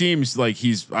seems like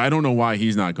I don't know why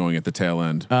he's not going at the tail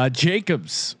end.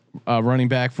 Jacobs, running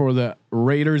back for the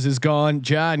Raiders, is gone.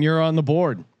 John, you're on the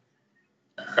board.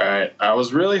 All right. I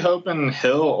was really hoping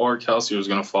Hill or Kelsey was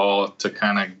going to fall to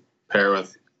kind of pair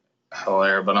with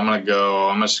Hilaire, but I'm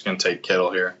just going to take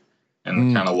Kittle here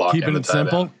and kind of lock Keeping it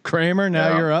simple. Kramer,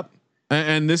 now you're up.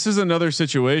 And this is another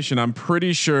situation. I'm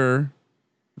pretty sure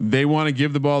they want to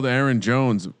give the ball to Aaron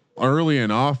Jones early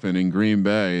and often in Green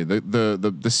Bay.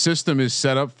 The system is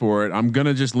set up for it. I'm going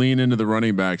to just lean into the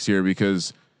running backs here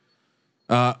because,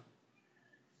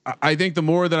 I think the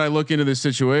more that I look into this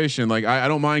situation, like I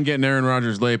don't mind getting Aaron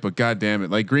Rodgers late, but God damn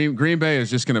it, like Green Bay is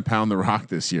just going to pound the rock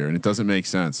this year, and it doesn't make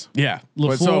sense. Yeah,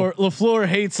 LaFleur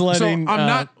hates letting. So I'm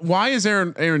not. Why is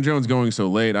Aaron Jones going so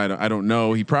late? I don't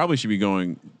know. He probably should be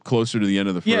going closer to the end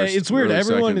of the first. Yeah, it's weird.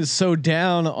 Everyone second. is so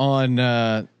down on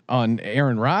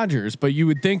Aaron Rodgers, but you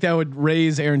would think that would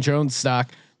raise Aaron Jones'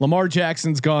 stock. Lamar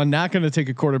Jackson's gone. Not going to take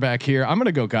a quarterback here. I'm going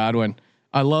to go Godwin.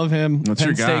 I love him. That's Penn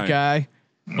your State guy.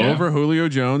 Over Julio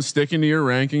Jones, sticking to your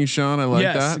ranking, Sean. I like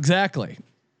that. Yes, exactly.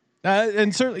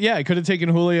 And certainly, I could have taken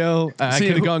Julio. I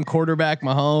could have gone quarterback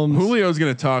Mahomes. Julio's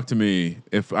going to talk to me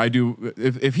if I do.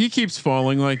 If he keeps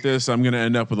falling like this, I'm going to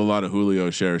end up with a lot of Julio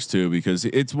shares too, because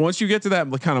it's once you get to that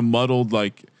kind of muddled,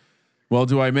 like, well,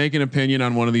 do I make an opinion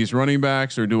on one of these running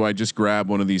backs or do I just grab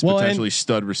one of these potentially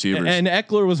stud receivers? And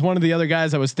Eckler was one of the other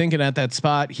guys I was thinking at that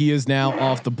spot. He is now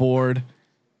off the board.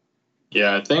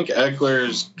 Yeah, I think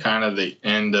Eckler's kind of the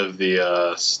end of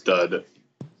the stud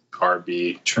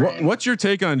RB train. What's your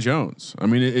take on Jones? I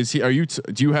mean, is he?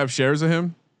 Do you have shares of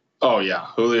him? Oh yeah,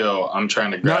 Julio. I'm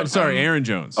trying to grab. Aaron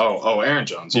Jones. Oh, Aaron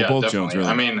Jones. Well, Yeah, both definitely. Jones, really.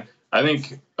 I mean, I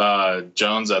think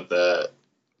Jones at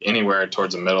anywhere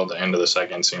towards the middle to end of the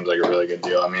second seems like a really good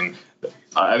deal. I mean,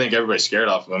 I think everybody's scared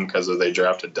off of him because they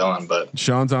drafted Dylan, but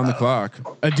Sean's on the clock.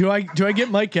 Do I get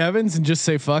Mike Evans and just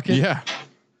say fuck it? Yeah.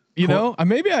 You know,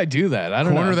 maybe I do that. I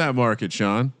don't know. Corner that market,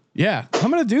 Sean. Yeah, I'm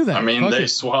gonna do that. I mean, Fuck they it.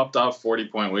 swapped off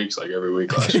 40-point weeks like every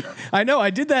week last year. I know. I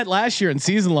did that last year in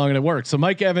season long and it worked. So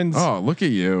Mike Evans Oh, look at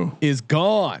you. is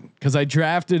gone because I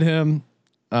drafted him.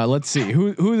 Let's see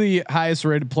who the highest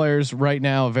rated players right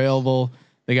now available.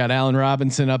 They got Allen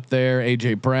Robinson up there,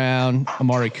 AJ Brown,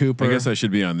 Amari Cooper. I guess I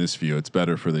should be on this view. It's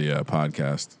better for the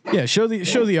podcast. Yeah, show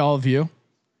the all of you.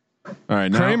 All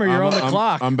right, now Kramer, you're on the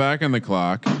clock. I'm back on the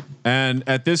clock, and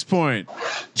at this point,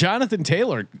 Jonathan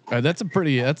Taylor. That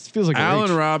feels like a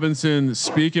Allen reach. Robinson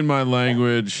speaking my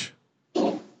language,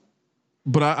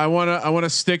 but I want to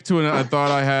stick to a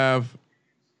thought I have,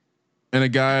 and a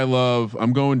guy I love.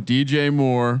 I'm going DJ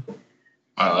Moore.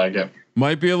 I like it.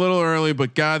 Might be a little early,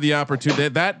 but God, the opportunity.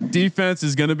 That defense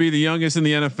is going to be the youngest in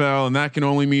the NFL, and that can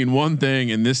only mean one thing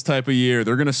in this type of year.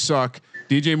 They're going to suck.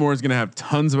 DJ Moore is going to have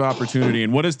tons of opportunity.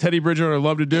 And what does Teddy Bridgewater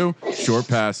love to do? Short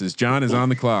passes. John is on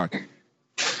the clock.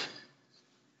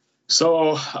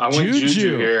 So I went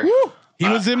Juju here. Woo! He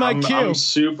was in my queue. I'm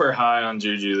super high on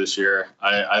Juju this year.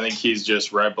 I think he's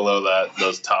just right below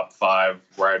those top 5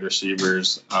 wide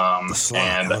receivers. And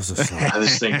I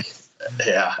just think,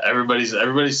 yeah, everybody's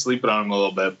sleeping on him a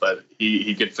little bit, but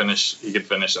he could finish. He could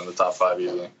finish in the top 5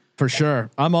 easily. For sure.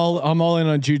 I'm all in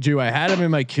on Juju. I had him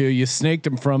in my queue. You snaked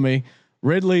him from me.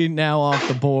 Ridley now off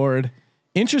the board.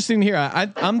 Interesting here.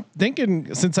 I'm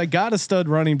thinking since I got a stud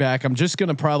running back, I'm just going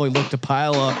to probably look to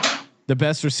pile up the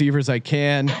best receivers I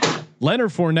can. Leonard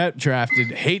Fournette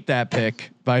drafted. Hate that pick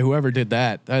by whoever did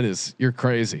that. You're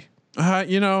crazy.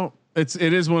 It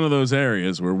is one of those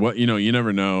areas where you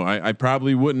never know. I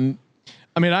probably wouldn't.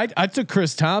 I mean, I took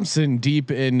Chris Thompson deep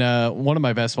in one of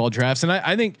my best ball drafts, and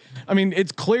I think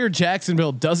it's clear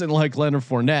Jacksonville doesn't like Leonard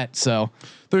Fournette. So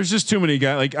There's just too many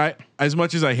guys. As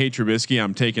much as I hate Trubisky,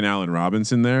 I'm taking Allen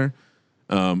Robinson there.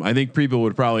 I think people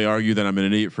would probably argue that I'm an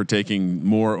idiot for taking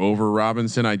Moore over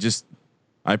Robinson.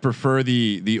 I prefer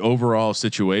the overall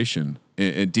situation.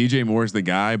 And DJ Moore's the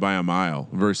guy by a mile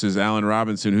versus Allen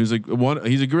Robinson, who's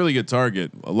he's a really good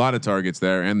target, a lot of targets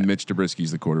there, and Mitch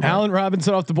Trubisky's the quarterback. Allen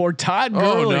Robinson off the board. Todd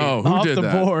Gurley off the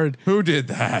board. Who did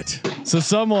that? So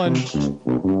someone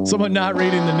not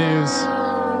reading the news.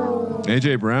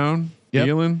 AJ Brown, Yep.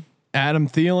 Thielen. Adam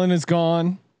Thielen is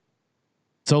gone.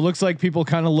 So it looks like people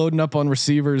kind of loading up on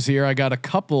receivers here. I got a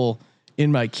couple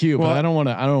in my queue, but I don't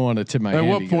want to tip my hand. At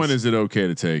what point is it okay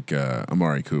to take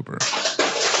Amari Cooper?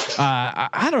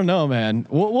 I don't know, man.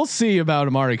 We'll see about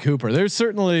Amari Cooper. There's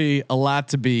certainly a lot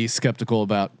to be skeptical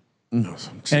about.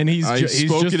 And he's just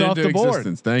off the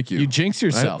board. Thank you. You jinx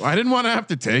yourself. I didn't want to have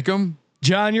to take him.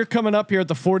 John, you're coming up here at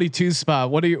the 42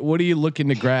 spot. What are you looking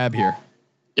to grab here?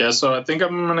 Yeah, so I think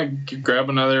I'm gonna grab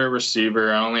another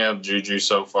receiver. I only have Juju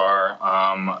so far.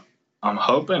 I'm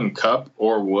hoping Kupp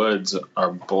or Woods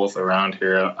are both around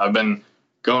here. I've been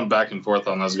going back and forth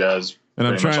on those guys. And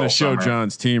I'm trying to show summer.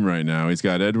 John's team right now. He's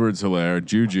got Edwards-Helaire,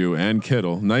 Juju, and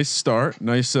Kittle. Nice start.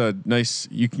 Nice.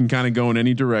 You can kind of go in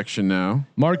any direction now.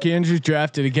 Mark Andrews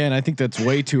drafted again. I think that's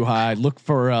way too high. Look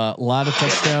for a lot of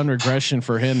touchdown regression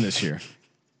for him this year.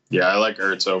 Yeah, I like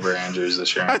Ertz over Andrews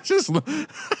this year. I just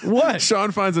What?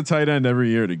 Sean finds a tight end every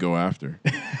year to go after.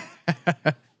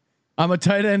 I'm a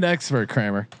tight end expert,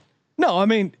 Kramer. No, I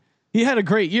mean he had a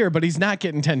great year, but he's not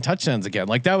getting 10 touchdowns again.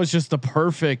 Like that was just the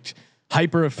perfect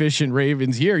hyper efficient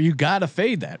Ravens year. You got to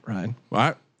fade that, Ryan.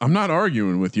 Well, I'm not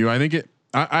arguing with you. I think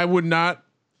I would not.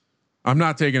 I'm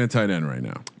not taking a tight end right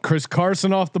now. Chris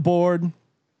Carson off the board.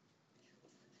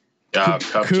 Yeah,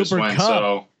 Kupp just Cooper went. Kupp.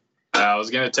 So I was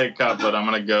gonna take Kupp, but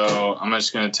I'm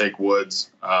just gonna take Woods,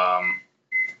 and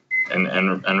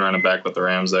run it back with the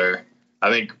Rams there. I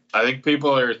think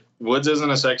people are. Woods isn't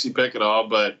a sexy pick at all,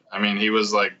 but I mean he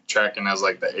was like tracking as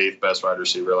like the 8th best wide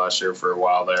receiver last year for a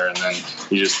while there, and then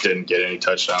he just didn't get any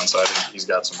touchdowns. So I think he's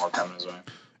got some more coming his way.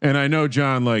 And I know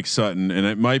John likes Sutton, and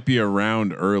it might be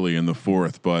around early in the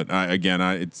 4th, but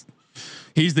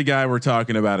he's the guy we're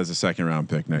talking about as a 2nd round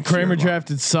pick next year. Kramer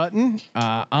drafted Sutton.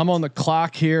 I'm on the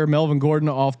clock here. Melvin Gordon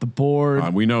off the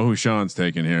board. We know who Sean's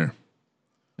taking here.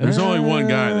 There's only one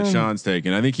guy that Sean's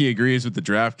taking. I think he agrees with the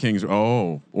DraftKings.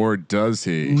 Oh, or does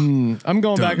he? I'm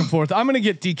going back and forth. I'm going to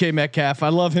get DK Metcalf. I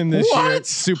love him this year.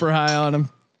 Super high on him.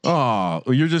 Oh,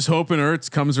 you're just hoping Ertz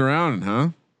comes around, huh?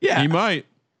 Yeah, he might.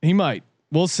 He might.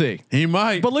 We'll see. He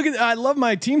might. But look at, I love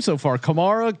my team so far.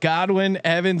 Kamara, Godwin,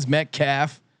 Evans,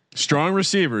 Metcalf. Strong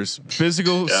receivers,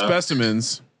 physical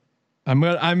specimens. I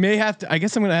guess I'm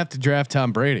going to have to draft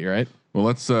Tom Brady, right? Well,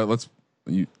 let's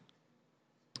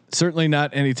certainly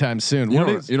not anytime soon.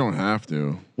 You don't have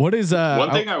to. What is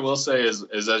one thing I will say is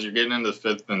as you're getting into the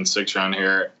 5th and 6th round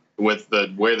here, with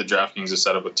the way the DraftKings is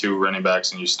set up with 2 running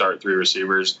backs and you start 3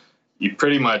 receivers, you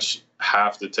pretty much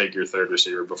have to take your third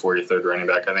receiver before your third running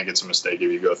back. I think it's a mistake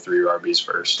if you go 3 RBs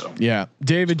first. So yeah,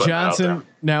 David Johnson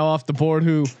now off the board.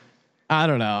 Who I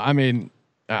don't know. I mean,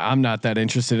 I'm not that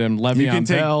interested in Le'Veon You can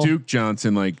take Bell. Duke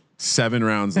Johnson like 7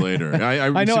 rounds later.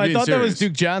 I know. I thought that was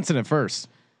Duke Johnson at first.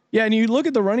 Yeah, and you look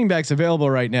at the running backs available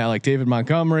right now, like David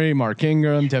Montgomery, Mark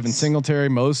Ingram, Devin Singletary,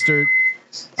 Mostert,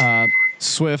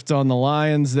 Swift on the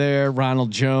Lions there,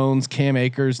 Ronald Jones, Cam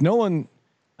Akers. No one,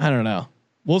 I don't know.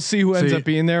 We'll see who ends up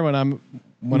being there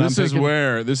This is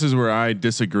where I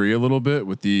disagree a little bit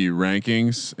with the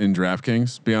rankings in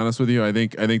DraftKings. To be honest with you, I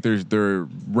think they're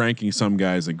ranking some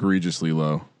guys egregiously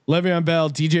low. Le'Veon Bell,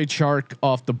 DJ Chark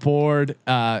off the board.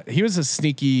 He was a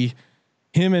sneaky.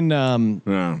 Him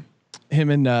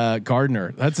and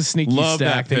Gardner. That's a sneaky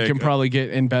stack that can probably get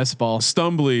in best ball.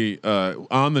 Stumbly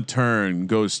on the turn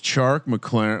goes Chark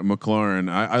McLaurin.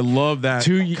 I love that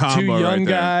two young right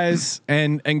guys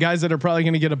and guys that are probably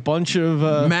going to get a bunch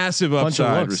of massive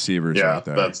upside receivers. Yeah, right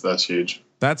there. that's huge.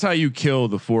 That's how you kill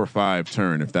the 4-5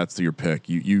 turn. If that's your pick,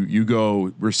 you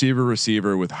go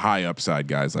receiver with high upside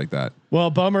guys like that. Well,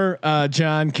 bummer,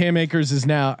 John. Cam Akers is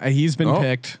now he's been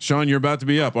picked. Sean, you're about to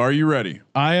be up. Are you ready?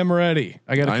 I am ready.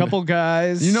 I got a couple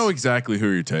guys. You know exactly who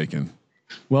you're taking.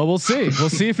 Well, we'll see. We'll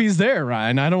see if he's there,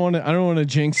 Ryan. I don't want to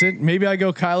jinx it. Maybe I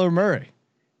go Kyler Murray.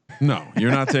 No,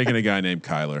 you're not taking a guy named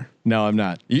Kyler. No, I'm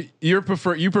not. You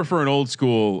prefer an old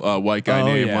school white guy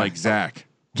named like Zach.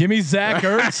 Give me Zach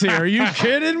Ertz here. Are you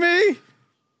kidding me?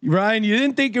 Ryan, you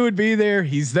didn't think it would be there.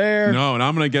 He's there. No, and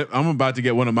I'm about to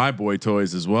get one of my boy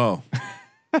toys as well.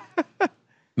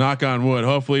 Knock on wood.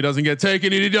 Hopefully he doesn't get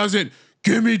taken. And he doesn't.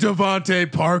 Give me Devontae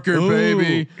Parker,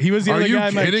 baby. He was the other guy.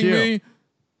 Are you kidding me?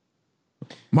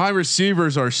 My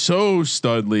receivers are so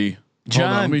studly. John,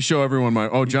 hold on, let me show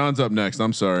everyone John's up next.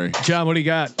 I'm sorry. John, what do you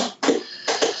got?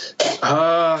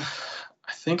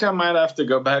 I think I might have to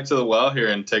go back to the well here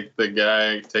and take the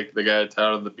guy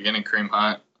out of the beginning, Kareem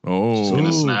Hunt. Just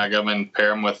gonna snag him and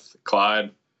pair him with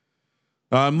Clyde.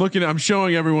 I'm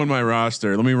showing everyone my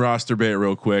roster. Let me roster bait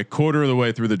real quick. Quarter of the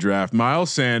way through the draft.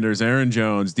 Miles Sanders, Aaron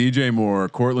Jones, DJ Moore,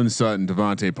 Cortland Sutton,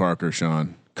 Devontae Parker,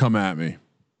 Sean. Come at me.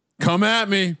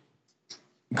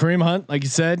 Kareem Hunt, like you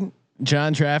said,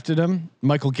 John drafted him.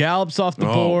 Michael Gallup's off the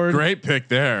board. Great pick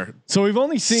there. So we've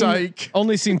only seen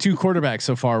two quarterbacks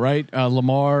so far, right?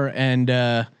 Lamar and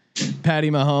Patty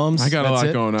Mahomes. I got a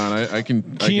lot going on. I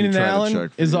can. Keenan Allen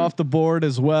check is off the board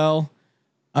as well.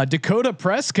 Dakota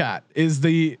Prescott is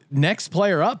the next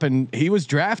player up, and he was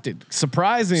drafted.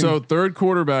 Surprising. So third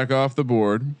quarterback off the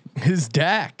board is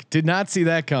Dak. Did not see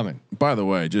that coming. By the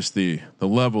way, just the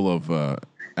level of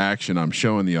action I'm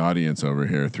showing the audience over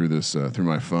here through this through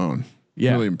my phone.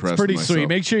 Yeah, really impressed. It's pretty sweet.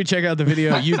 Make sure you check out the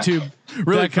video YouTube.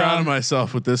 Really proud of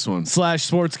myself with this one.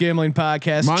 /sports gambling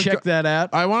podcast. Check that out.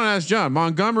 I want to ask John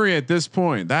Montgomery at this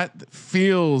point. That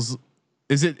feels.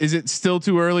 Is it still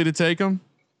too early to take him?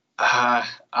 I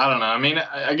don't know. I mean,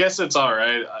 I guess it's all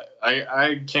right.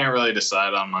 I can't really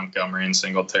decide on Montgomery and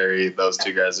Singletary, those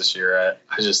two guys this year.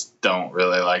 I just don't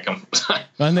really like them.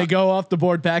 And they go off the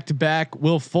board back to back.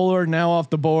 Will Fuller now off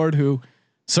the board, who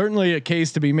certainly a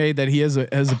case to be made that he has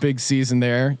a big season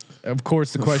there. Of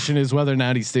course, the question is whether or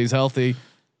not he stays healthy.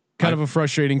 Kind of a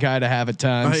frustrating guy to have at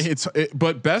times.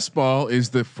 But best ball is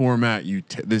the format.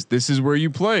 This is where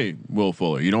you play Will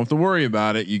Fuller. You don't have to worry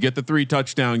about it. You get the 3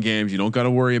 touchdown games. You don't got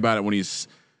to worry about it when he's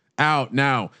out.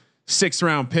 Now, 6th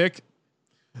round pick.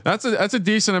 That's a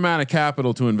decent amount of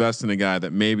capital to invest in a guy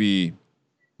that maybe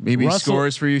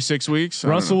scores for you 6 weeks.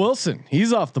 Russell Wilson,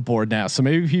 he's off the board now, so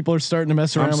maybe people are starting to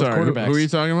mess around with quarterbacks. Who are you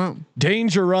talking about?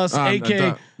 Danger Russ,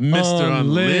 aka Mr.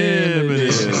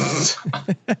 Unlimited.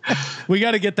 We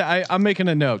got to get that. I'm making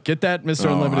a note. Get that Mr.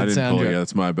 Unlimited sound. Yeah,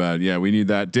 that's my bad. Yeah, we need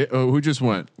that. Who just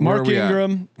went? Mark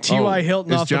Ingram, T.Y.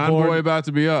 Hilton off the board. Is John Boy about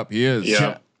to be up? He is.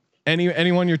 Yeah.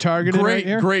 Anyone you're targeting right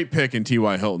here? Great pick in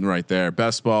T.Y. Hilton right there.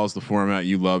 Best ball is the format.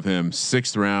 You love him.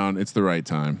 6th round. It's the right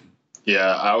time.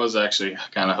 Yeah, I was actually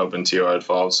kind of hoping T.Y. would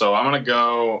fall. So I'm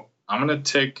gonna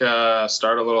take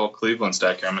start a little Cleveland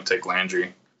stack here. I'm gonna take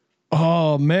Landry.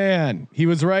 Oh man, he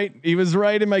was right. He was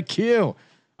right in my queue.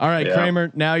 All right, yeah.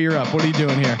 Kramer, now you're up. What are you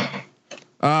doing here?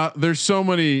 There's so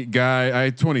many I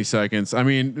had 20 seconds. I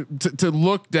mean, to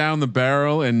look down the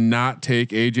barrel and not take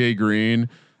AJ Green.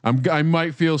 I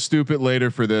might feel stupid later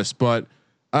for this, but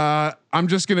I'm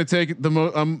just gonna take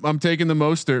I'm taking the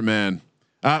Mostert, man.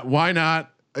 Why not?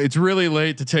 It's really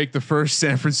late to take the first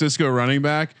San Francisco running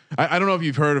back. I don't know if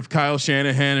you've heard of Kyle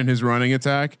Shanahan and his running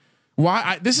attack.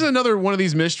 This is another one of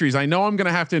these mysteries. I know I'm going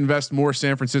to have to invest more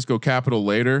San Francisco capital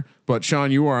later, but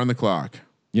Sean, you are on the clock.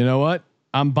 You know what?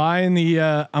 I'm buying the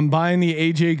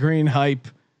AJ Green hype.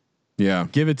 Yeah,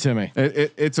 give it to me.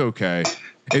 It's okay.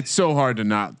 It's so hard to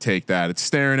not take that. It's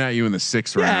staring at you in the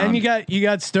 6th round. Yeah, and you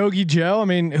got Stogie Joe. I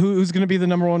mean, who's going to be the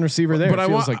number 1 receiver there? But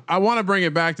I want to bring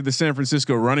it back to the San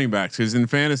Francisco running backs, because in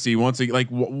fantasy,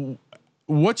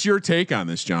 what's your take on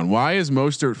this, John? Why is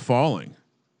Mostert falling?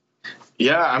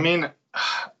 Yeah, I mean,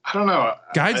 I don't know.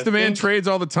 Guys demand trades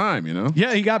all the time, you know?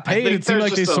 Yeah, he got paid. It seemed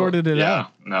like they sorted it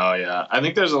out. No, yeah. I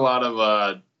think there's a lot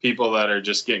of people that are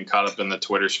just getting caught up in the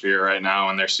Twitter sphere right now,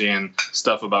 and they're seeing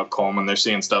stuff about Coleman, they're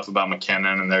seeing stuff about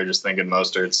McKinnon, and they're just thinking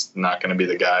Mostert's not going to be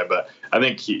the guy. But I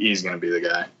think he's going to be the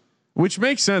guy. Which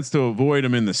makes sense to avoid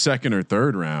him in the 2nd or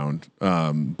 3rd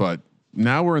round. But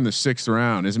now we're in the 6th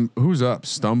round. Who's up?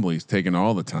 Stumbly's taking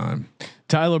all the time.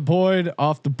 Tyler Boyd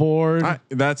off the board.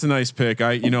 That's a nice pick.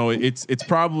 It's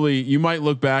probably, you might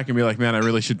look back and be like, man, I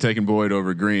really should have taken Boyd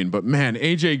over Green. But man,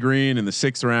 AJ Green in the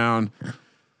 6th round.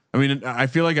 I mean, I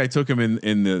feel like I took him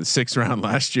in the 6th round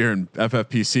last year in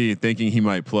FFPC thinking he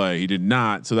might play. He did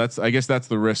not. So I guess that's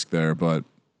the risk there. But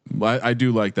I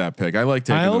do like that pick. I like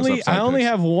taking. I only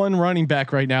have 1 running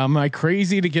back right now. Am I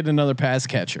crazy to get another pass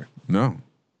catcher? No.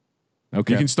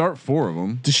 Okay. You can start 4 of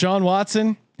them. Deshaun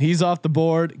Watson. He's off the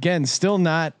board again. Still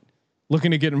not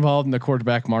looking to get involved in the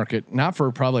quarterback market. Not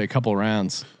for probably a couple of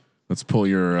rounds. Let's pull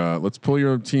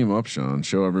your team up, Sean.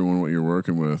 Show everyone what you're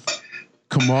working with.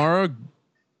 Kamara,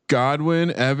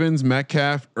 Godwin, Evans,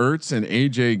 Metcalf, Ertz, and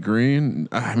AJ Green.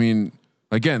 I mean,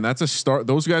 again, that's a start.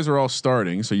 Those guys are all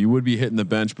starting, so you would be hitting the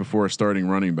bench before a starting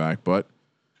running back. But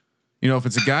if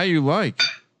it's a guy you like.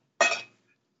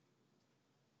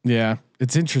 Yeah,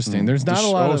 it's interesting. There's not a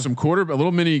lot of some a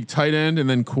little mini tight end and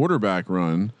then quarterback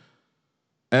run.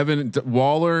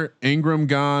 Waller, Ingram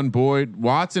gone, Boyd,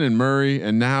 Watson, and Murray,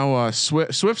 and now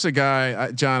Swift's a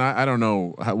guy. John, I don't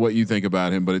know what you think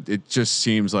about him, but it just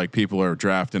seems like people are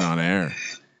drafting on air.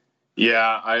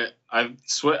 Yeah, out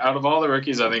of all the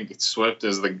rookies, I think Swift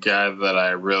is the guy that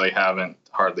I really haven't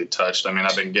hardly touched. I mean,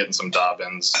 I've been getting some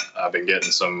Dobbins, I've been getting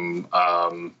some.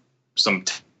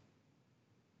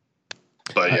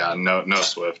 But yeah, no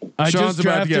Swift. Sean's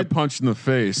about to get punched in the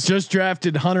face. Just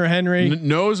drafted Hunter Henry.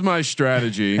 Knows my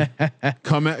strategy.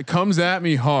 Comes at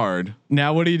me hard.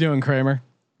 Now what are you doing, Kramer?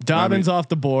 Dobbins off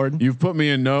the board. You've put me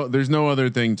in there's no other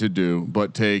thing to do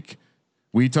but take.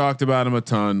 We talked about him a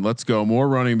ton. Let's go. More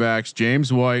running backs.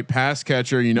 James White, pass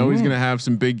catcher. He's going to have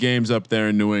some big games up there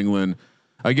in New England.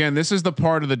 Again, this is the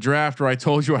part of the draft where I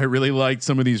told you I really liked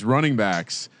some of these running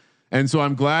backs. And so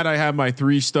I'm glad I have my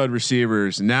 3 stud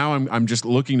receivers. Now I'm just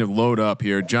looking to load up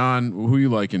here. John, who you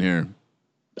liking here?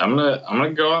 I'm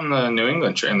gonna go on the New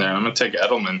England train there. I'm gonna take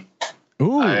Edelman.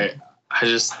 Ooh. I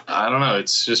don't know.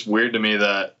 It's just weird to me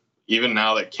that even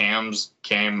now that Cam's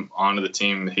came onto the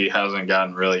team, he hasn't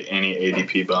gotten really any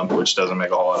ADP bump, which doesn't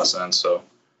make a whole lot of sense. So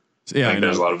yeah, I think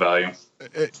there's a lot of value.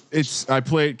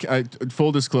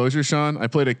 Full disclosure, Sean, I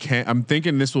played I'm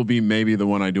thinking this will be maybe the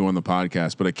one I do on the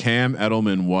podcast, but a Cam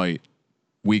Edelman White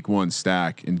week 1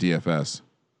 stack in DFS.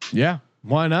 Yeah.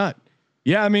 Why not?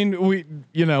 Yeah. I mean,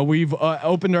 we've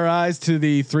opened our eyes to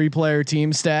the 3-player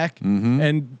team stack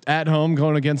and at home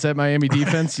going against that Miami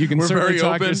defense, you can certainly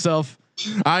talk yourself.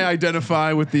 I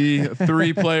identify with the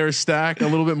 3-player stack a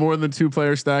little bit more than the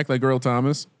 2-player stack, like Earl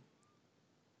Thomas.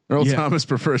 Earl Thomas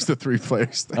prefers the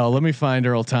 3-player stack. Oh, let me find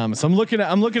Earl Thomas. I'm looking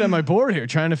at my board here,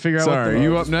 trying to figure out. Sorry, are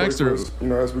you up next, or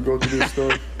as we go through this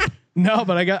stuff? No,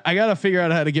 but I got to figure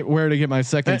out where to get my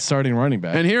second starting running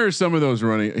back. And here are some of those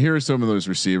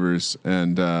receivers,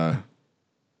 and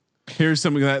here's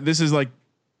something that this is like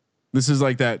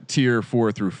that tier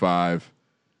 4 through 5,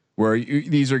 where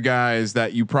these are guys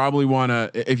that you probably want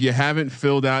to. If you haven't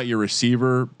filled out your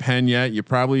receiver pen yet, you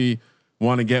probably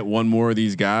want to get one more of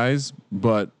these guys,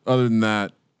 but other than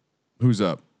that, who's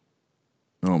up?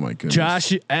 Oh my goodness.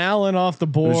 Josh Allen off the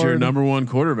board. Who's your number 1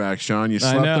 quarterback, Sean? You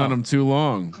slept on him too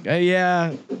long.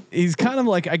 Yeah. He's kind of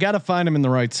like, I got to find him in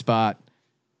the right spot.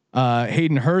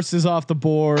 Hayden Hurst is off the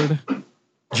board.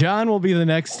 John will be the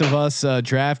next of us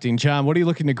drafting. John, what are you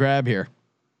looking to grab here?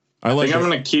 I think I'm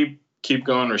going to keep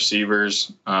going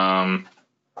receivers.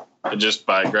 Just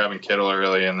by grabbing Kittle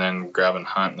early and then grabbing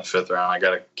Hunt in the 5th round, I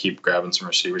got to keep grabbing some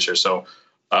receivers here. So,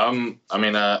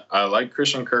 I like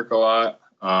Christian Kirk a lot.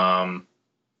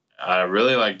 I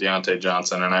really like Deontay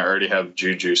Johnson, and I already have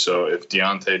Juju. So if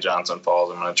Deontay Johnson falls,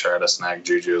 I'm going to try to snag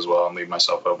Juju as well and leave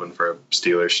myself open for a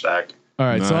Steelers stack. All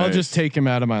right. Nice. So I'll just take him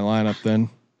out of my lineup then,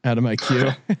 out of my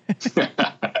queue.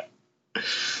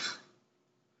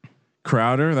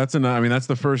 Crowder. That's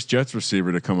the first Jets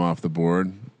receiver to come off the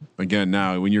board. Again,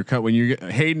 now when you're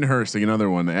Hayden Hurst, like another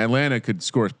one, Atlanta could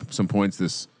score some points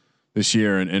this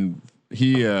year, and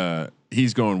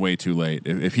he's going way too late.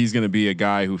 If he's going to be a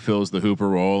guy who fills the Hooper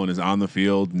role and is on the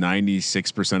field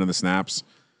 96% of the snaps,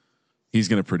 he's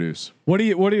going to produce. What are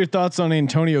your thoughts on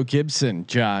Antonio Gibson,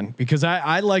 John? Because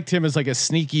I liked him as like a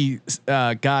sneaky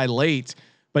guy late,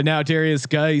 but now Darius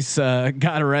Geis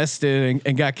got arrested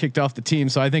and got kicked off the team.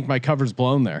 So I think my cover's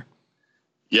blown there.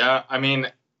 Yeah, I mean,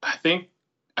 I think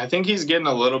he's getting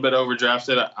a little bit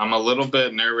overdrafted. I'm a little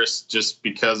bit nervous just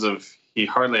because of he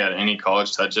hardly had any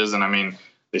college touches, and I mean,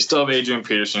 they still have Adrian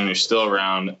Peterson who's still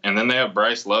around, and then they have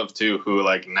Bryce Love too, who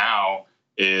like now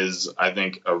is I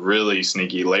think a really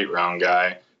sneaky late round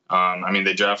guy. I mean,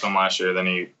 they drafted him last year,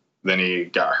 then he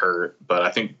got hurt, but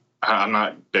I think I'm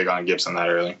not big on Gibson that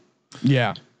early.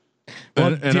 Yeah.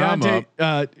 Well, And I'm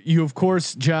Deontay, you of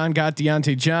course, John got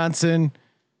Deontay Johnson.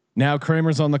 Now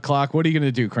Kramer's on the clock. What are you going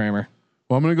to do, Kramer?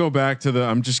 Well, I'm going to go back to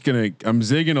I'm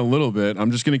zigging a little bit.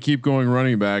 I'm just going to keep going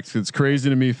running backs. It's crazy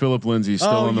to me. Philip Lindsay's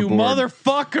still on the board. Oh, you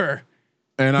motherfucker.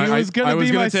 And he was going to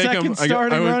be my second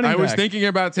starting running back. I was thinking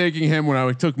about taking him when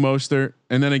I took Mostert,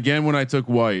 and then again when I took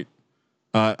White.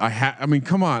 I mean,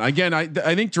 come on. Again, I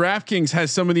think DraftKings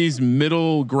has some of these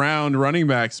middle ground running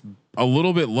backs a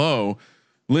little bit low.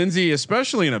 Lindsay,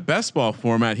 especially in a best ball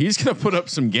format, he's going to put up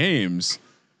some games.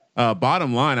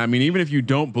 Bottom line, I mean, even if you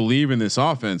don't believe in this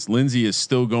offense, Lindsay is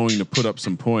still going to put up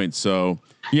some points. So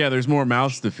yeah, there's more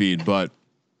mouths to feed, but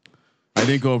I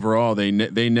think overall they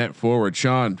net forward.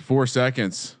 Sean, 4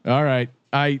 seconds. All right.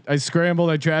 I scrambled.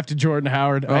 I drafted Jordan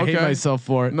Howard. Okay. I hate myself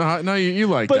for it. No, you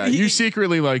like that. You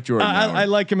secretly like Jordan Howard. I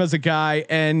like him as a guy,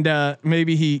 and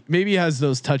maybe he has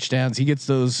those touchdowns. He gets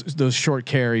those short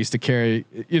carries to carry,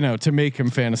 to make him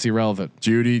fantasy relevant.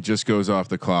 Judy just goes off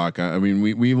the clock. I mean,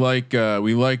 we like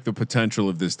the potential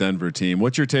of this Denver team.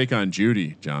 What's your take on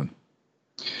Judy, John?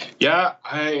 Yeah,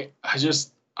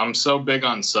 I'm so big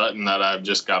on Sutton that I've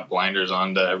just got blinders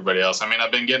on to everybody else. I mean,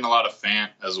 I've been getting a lot of Fant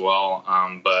as well,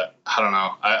 but I don't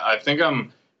know. I think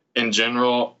I'm in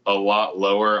general a lot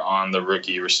lower on the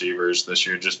rookie receivers this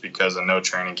year just because of no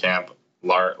training camp,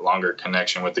 longer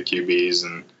connection with the QBs,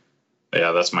 and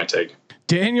yeah, that's my take.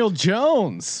 Daniel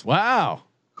Jones, wow,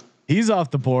 he's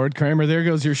off the board. Kramer, there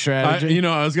goes your strategy.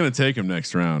 I was going to take him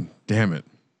next round. Damn it.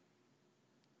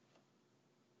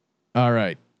 All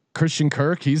right, Christian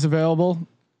Kirk, he's available.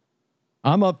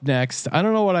 I'm up next. I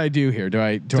don't know what I do here.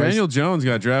 Daniel Jones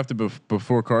got drafted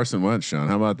before Carson Wentz, Sean.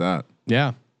 How about that?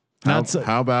 Yeah.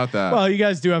 How about that? Well, you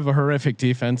guys do have a horrific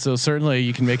defense, so certainly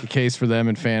you can make a case for them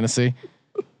in fantasy.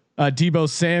 Debo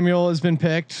Samuel has been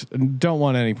picked. Don't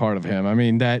want any part of him. I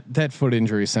mean, that foot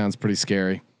injury sounds pretty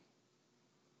scary.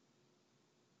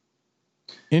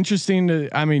 Interesting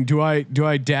do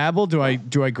I dabble? Do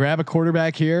I grab a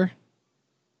quarterback here?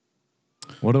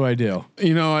 What do I do?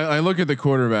 I look at the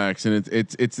quarterbacks and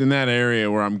it's in that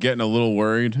area where I'm getting a little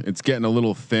worried. It's getting a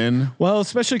little thin. Well,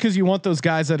 especially because you want those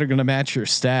guys that are going to match your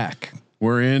stack.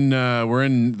 We're in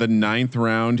the 9th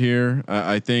round here.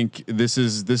 I think this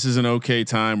is an okay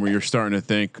time where you're starting to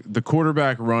think the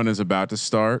quarterback run is about to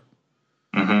start,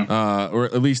 or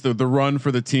at least the run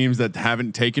for the teams that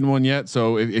haven't taken one yet.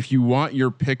 So if you want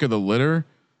your pick of the litter,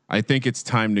 I think it's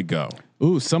time to go.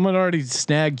 Ooh, someone already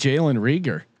snagged Jalen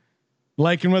Reagor.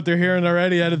 Liking what they're hearing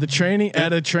already out of the training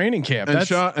camp.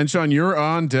 And Sean, you're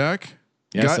on deck.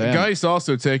 Yes, Geist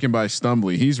also taken by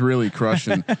Stumbly. He's really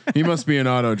crushing. He must be an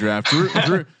auto draft.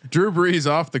 Drew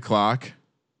Brees off the clock,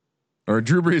 or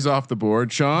Drew Brees off the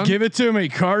board. Sean, give it to me.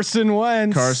 Carson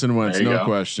Wentz, no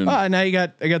question. Now I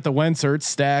got the Wentz Ertz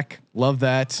stack. Love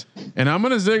that. And I'm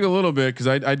gonna zig a little bit because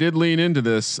I did lean into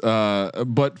this,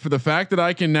 but for the fact that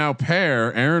I can now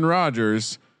pair Aaron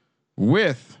Rodgers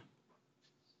with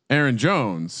Aaron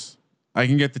Jones, I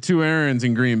can get the two Aarons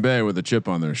in Green Bay with a chip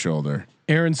on their shoulder.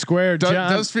 Aaron Square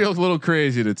does feel a little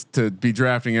crazy to be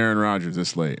drafting Aaron Rodgers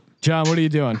this late. John, what are you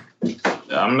doing?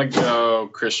 I'm gonna go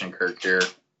Christian Kirk here.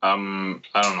 I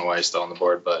don't know why he's still on the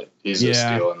board, but he's a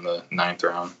steal in the 9th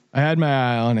round. I had my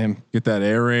eye on him. Get that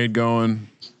air raid going.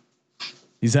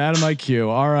 He's out of my queue.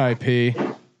 R.I.P.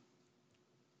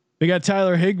 We got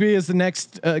Tyler Higbee as the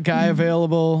next guy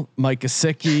available. Mike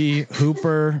Gesicki,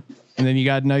 Hooper. And then you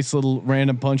got a nice little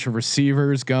random bunch of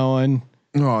receivers going.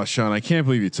 Oh, Sean, I can't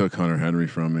believe you took Hunter Henry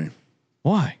from me.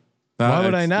 Why? Why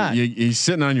would I not? He's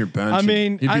sitting on your bench. I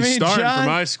mean, he'd be starting for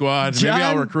my squad. Maybe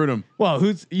I'll recruit him. Well,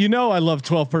 I love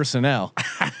 12 personnel.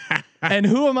 And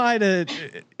who am I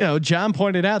to, John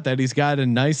pointed out that he's got a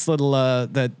nice little,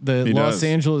 that the Los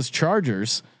Angeles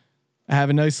Chargers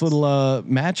have a nice little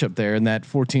matchup there in that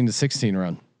 14-16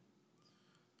 run.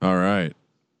 All right.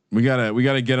 We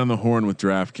gotta get on the horn with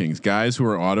DraftKings. Guys who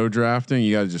are auto drafting,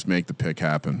 you gotta just make the pick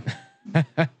happen.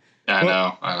 I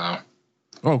know.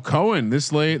 Oh, Cohen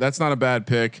this late. That's not a bad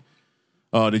pick.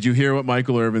 Oh, did you hear what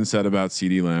Michael Irvin said about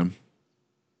CeeDee Lamb?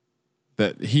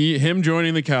 that him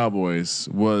joining the Cowboys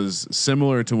was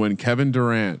similar to when Kevin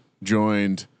Durant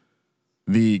joined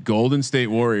the Golden State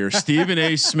Warriors. Stephen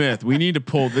A. Smith. We need to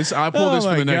pull this. I pulled this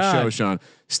for the next show, Sean.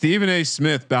 Stephen A.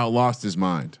 Smith about lost his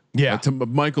mind. Yeah. To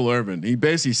Michael Irvin. He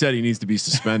basically said he needs to be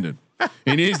suspended.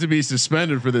 He needs to be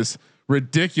suspended for this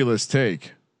ridiculous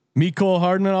take. Mecole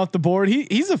Hardman off the board.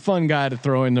 He's a fun guy to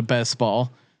throw in the best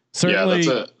ball. Certainly.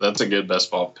 Yeah, that's a good best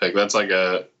ball pick. That's like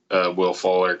a Will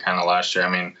Fuller kind of last year. I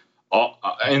mean,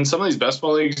 in some of these best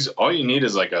ball leagues, all you need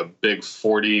is like a big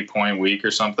 40-point week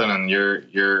or something, and your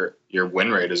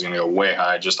win rate is going to go way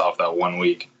high just off that 1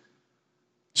 week.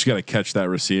 Just got to catch that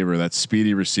receiver, that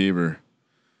speedy receiver.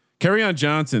 Kerryon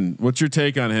Johnson, what's your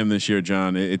take on him this year,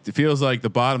 John? It feels like the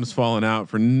bottom's fallen out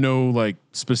for no like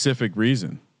specific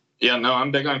reason. Yeah, no,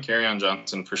 I'm big on Kerryon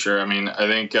Johnson for sure. I mean, I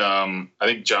think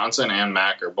Johnson and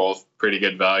Mack are both pretty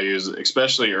good values,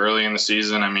 especially early in the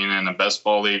season. I mean, in a best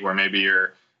ball league where maybe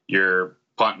you're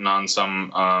punting on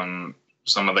some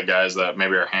of the guys that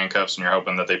maybe are handcuffs and you're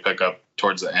hoping that they pick up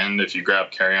towards the end. If you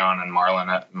grab Kerryon and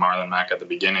Marlon Mack at the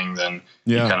beginning, then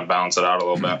you kind of balance it out a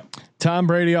little bit. Tom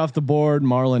Brady off the board,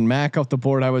 Marlon Mack off the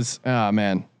board.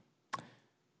 Man.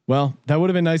 Well, that would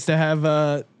have been nice to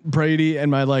have Brady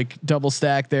and my like double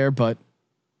stack there, but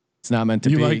it's not meant to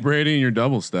be. You like Brady and your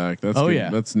double stack? That's good. Yeah,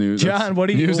 that's new. John, that's what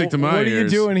are you music to my What are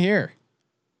ears. you doing here?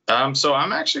 So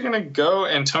I'm actually going to go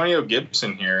Antonio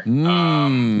Gibson here. Yeah,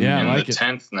 in I like the it.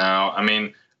 10th now. I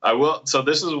mean, I will. So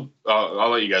this is. I'll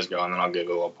let you guys go, and then I'll give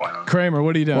you a little point on it. Kramer,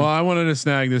 what are you doing? Well, I wanted to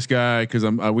snag this guy because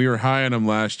we were high on him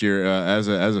last year as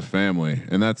a family,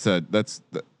 and that's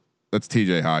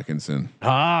TJ Hawkinson.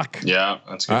 Hawk. Yeah,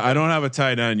 that's good. I don't have a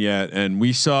tight end yet, and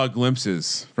we saw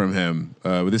glimpses from him.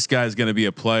 This guy's going to be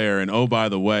a player, and oh, by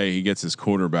the way, he gets his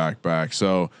quarterback back.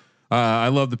 So I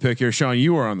love the pick here. Sean,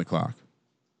 you are on the clock.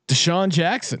 Deshaun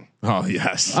Jackson. Oh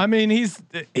yes. I mean, he's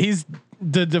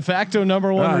the de facto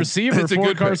number one receiver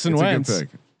for Carson Wentz.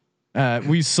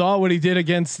 We saw what he did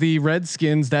against the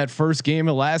Redskins that first game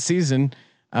of last season.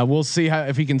 We'll see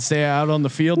if he can stay out on the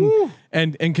field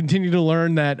and continue to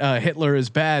learn that Hitler is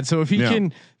bad. So if he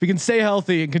can stay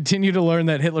healthy and continue to learn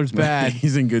that Hitler's bad,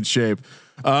 he's in good shape.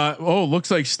 Looks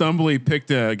like Stumbly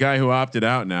picked a guy who opted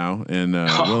out now in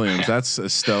Williams. Man. That's a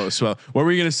swell. What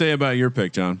were you going to say about your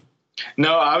pick, John?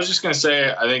 No, I was just going to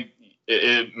say, I think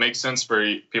it makes sense for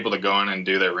people to go in and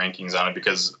do their rankings on it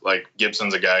because like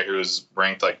Gibson's a guy who's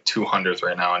ranked like 200th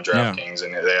right now in DraftKings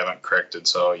and they haven't corrected.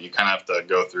 So you kind of have to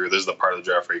go through. This is the part of the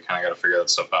draft where you kind of got to figure that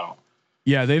stuff out.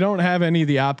 Yeah, they don't have any of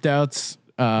the opt outs.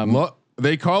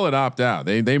 They call it opt out.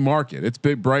 They mark it. It's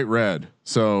big bright red.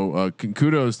 So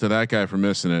kudos to that guy for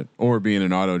missing it or being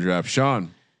an auto draft.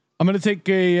 Sean, I'm gonna take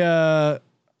a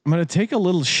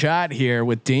little shot here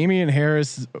with Damian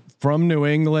Harris from New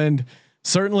England.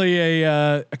 Certainly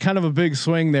a kind of a big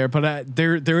swing there, but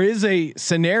there is a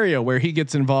scenario where he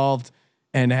gets involved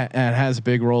and has a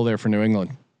big role there for New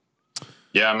England.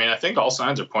 Yeah, I mean, I think all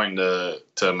signs are pointing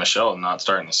to Michelle not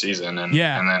starting the season, and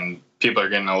then people are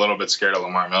getting a little bit scared of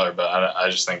Lamar Miller, but I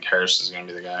just think Harris is going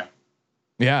to be the guy.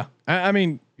 Yeah, I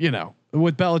mean,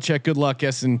 with Belichick, good luck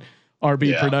guessing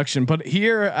RB production, but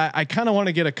here I kind of want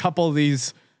to get a couple of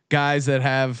these guys that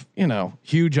have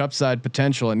huge upside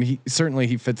potential, and he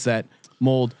fits that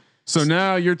mold. So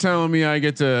now you're telling me I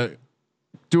get to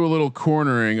do a little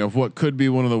cornering of what could be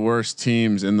one of the worst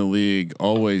teams in the league,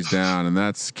 always down, and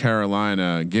that's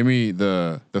Carolina. Give me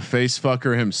the face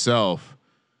fucker himself,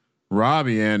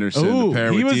 Robbie Anderson, to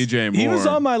pair with DJ Moore. He was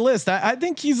on my list. I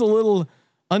think he's a little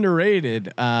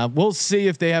underrated. We'll see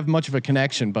if they have much of a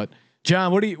connection, but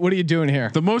John, what are you doing here?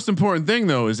 The most important thing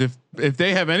though is if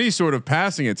they have any sort of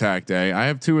passing attack day, I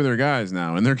have two of their guys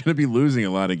now, and they're going to be losing a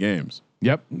lot of games.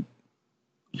 Yep.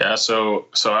 Yeah, so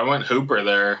I went Hooper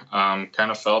there.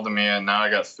 Kind of fell to me, and now I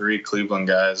got three Cleveland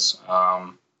guys. I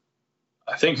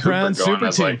think Hooper going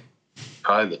as like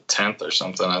probably the 10th or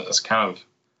something. That's kind of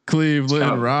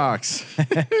Cleveland rocks.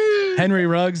 Henry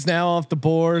Ruggs now off the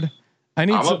board. I'm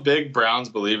a big Browns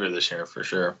believer this year for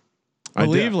sure.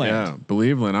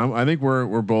 Believeland. I think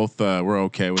we're both we're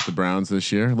okay with the Browns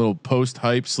this year. A little post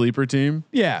hype sleeper team.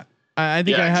 Yeah, I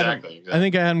think I had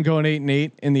them going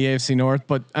 8-8 in the AFC North,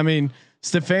 but I mean,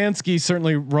 Stefanski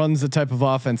certainly runs the type of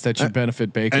offense that should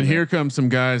benefit Baker. And here comes some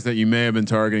guys that you may have been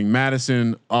targeting: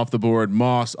 Madison off the board,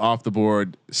 Moss off the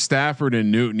board, Stafford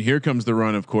and Newton. Here comes the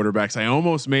run of quarterbacks. I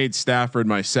almost made Stafford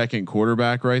my second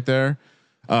quarterback right there.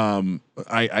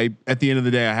 I at the end of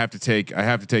the day, I have to take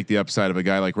the upside of a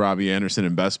guy like Robbie Anderson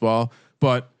in best ball,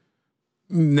 but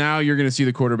now you're going to see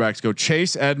the quarterbacks go.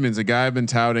 Chase Edmonds, a guy I've been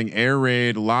touting, air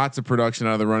raid, lots of production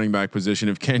out of the running back position.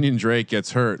 If Kenyon Drake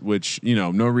gets hurt, which no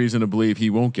reason to believe he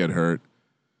won't get hurt.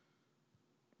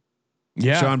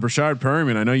 Yeah, Sean Brashard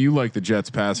Perriman. I know you like the Jets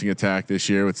passing attack this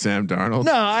year with Sam Darnold.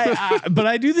 No, but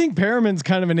I do think Perriman's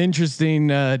kind of an interesting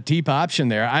deep option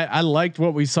there. I liked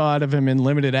what we saw out of him in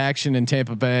limited action in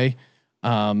Tampa Bay.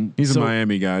 He's a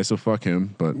Miami guy, so fuck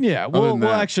him. But yeah, we'll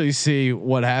actually see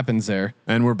what happens there.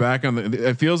 And we're back on the.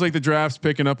 It feels like the draft's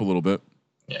picking up a little bit.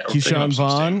 Yeah, Keyshawn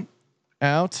Vaughn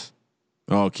out.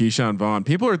 Oh, Keyshawn Vaughn.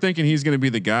 People are thinking he's going to be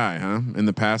the guy, huh? In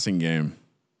the passing game.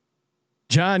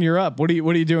 John, you're up. What are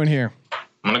you doing here?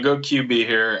 I'm gonna go QB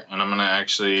here, and I'm gonna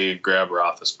actually grab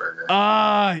Roethlisberger.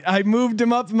 I moved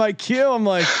him up in my queue. I'm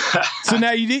like, so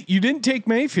now you didn't take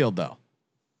Mayfield though.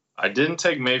 I didn't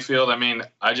take Mayfield. I mean,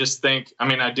 I just think. I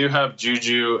mean, I do have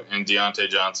Juju and Deontay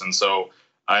Johnson, so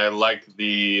I like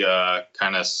the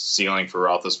kind of ceiling for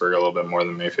Roethlisberger a little bit more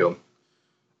than Mayfield.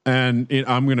 And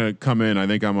I'm gonna come in. I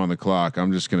think I'm on the clock.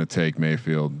 I'm just gonna take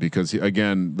Mayfield because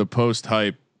again, the post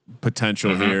hype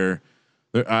potential here.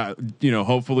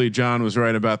 Hopefully John was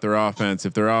right about their offense.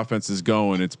 If their offense is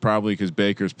going, it's probably because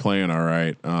Baker's playing all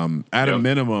right. At a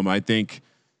minimum, I think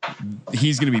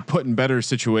he's going to be put in better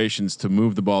situations to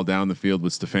move the ball down the field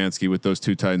with Stefanski with those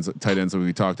two tight ends that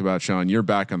we talked about. Sean, you're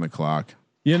back on the clock.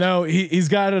 You know, he's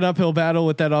got an uphill battle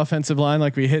with that offensive line,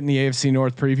 like we hit in the AFC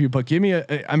North preview. But give me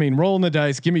rolling the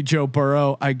dice. Give me Joe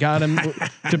Burrow. I got him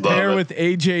to pair with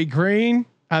AJ Green.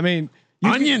 I mean.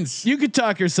 You could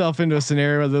talk yourself into a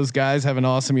scenario where those guys have an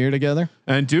awesome year together.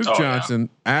 And Duke Johnson,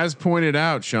 as pointed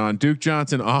out, Sean, Duke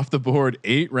Johnson off the board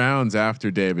 8 rounds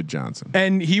after David Johnson.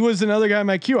 And he was another guy in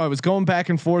my queue. I was going back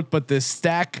and forth, but this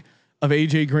stack of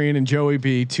AJ Green and Joey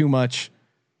B, too much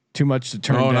to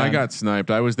turn down. And I got sniped.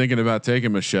 I was thinking about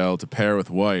taking Michelle to pair with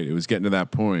White. It was getting to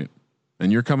that point.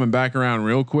 And you're coming back around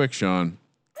real quick, Sean.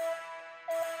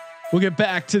 We'll get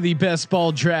back to the best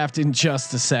ball draft in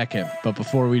just a second. But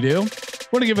before we do,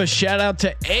 want to give a shout out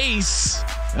to Ace.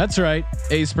 That's right.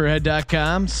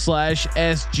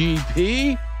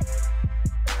 aceperhead.com/SGP.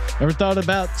 Ever thought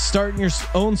about starting your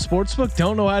own sportsbook?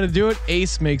 Don't know how to do it?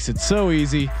 Ace makes it so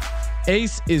easy.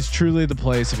 Ace is truly the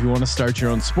place if you want to start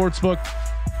your own sportsbook.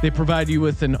 They provide you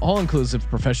with an all-inclusive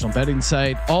professional betting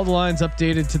site. All the lines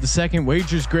updated to the second.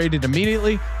 Wagers graded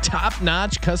immediately.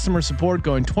 Top-notch customer support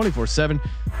going 24/7.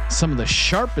 Some of the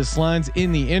sharpest lines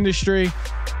in the industry.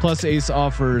 Plus, Ace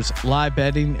offers live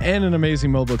betting and an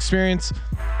amazing mobile experience.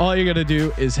 All you got to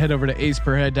do is head over to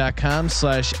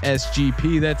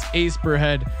aceperhead.com/SGP. That's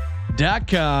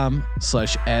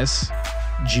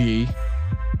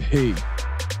aceperhead.com/SGP.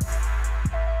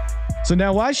 So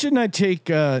now, why shouldn't I take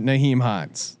Nyheim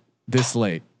Hines this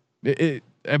late?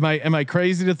 Am I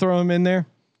crazy to throw him in there,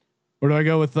 or do I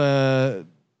go with a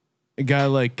guy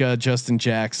like Justin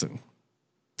Jackson?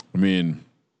 I mean,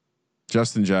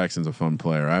 Justin Jackson's a fun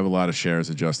player. I have a lot of shares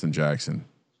of Justin Jackson.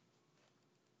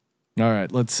 All right,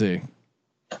 let's see.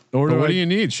 Or what do you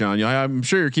need, Sean? I'm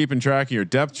sure you're keeping track of your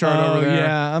depth chart over there.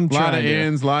 Yeah, I'm trying. A lot of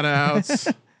ins, a lot of outs.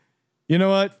 You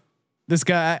know what? This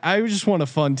guy, I just want a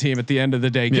fun team at the end of the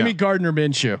day. Give me Gardner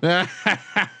Minshew. There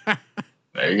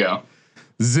you go.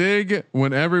 Zig,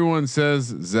 when everyone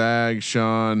says Zag,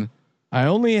 Sean. I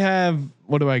only have,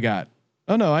 what do I got?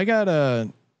 Oh no, I got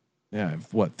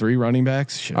 3 running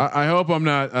backs? Shit. I hope I'm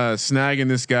not snagging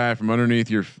this guy from underneath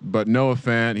but Noah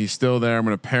Fant, he's still there. I'm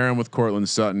going to pair him with Cortland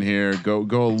Sutton here. Go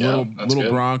a little good.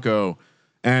 Bronco.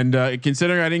 And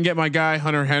considering I didn't get my guy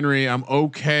Hunter Henry, I'm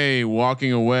okay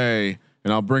walking away.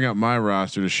 And I'll bring up my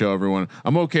roster to show everyone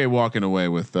I'm okay walking away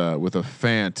with a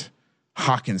Fant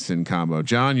Hawkinson combo.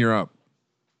 John, you're up.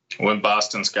 When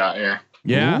Boston Scott here.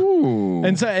 Yeah. Ooh.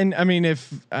 And I mean,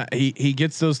 if he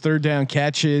gets those third down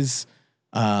catches,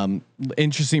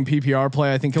 interesting PPR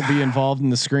play. I think he'll be involved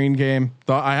in the screen game.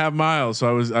 Thought I have Miles, so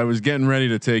I was getting ready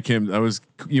to take him. I was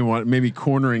maybe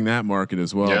cornering that market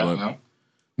as well. Yeah, but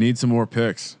need some more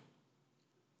picks.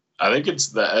 I think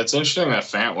it's interesting that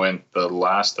Fant went the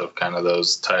last of kind of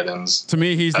those tight ends. To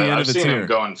me, he's the end of the tier. I've seen him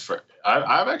going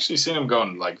I've actually seen him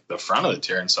going like the front of the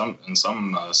tier in some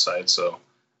sites. So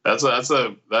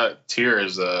that tier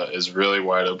is really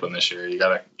wide open this year. You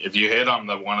gotta, if you hit on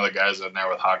one of the guys in there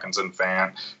with Hawkinson,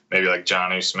 Fant, maybe like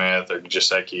Jonnu Smith or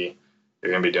Gesicki,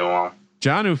 you're gonna be doing well.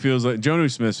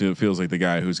 Jonnu Smith feels like the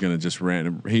guy who's gonna just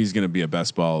he's gonna be a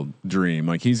best ball dream.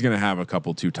 Like he's gonna have a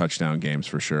couple 2 touchdown games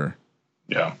for sure.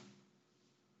 Yeah.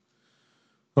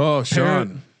 Oh,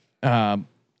 Sean.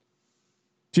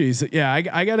 Geez, yeah, I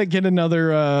got to get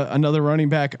another running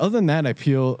back. Other than that, I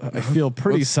feel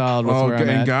pretty solid with where I'm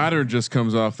at. Goddard just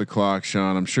comes off the clock,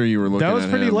 Sean. I'm sure you were looking. That was at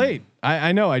pretty him. late.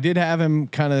 I know. I did have him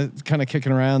kind of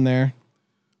kicking around there.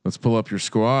 Let's pull up your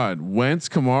squad: Wentz,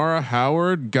 Kamara,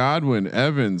 Howard, Godwin,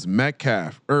 Evans,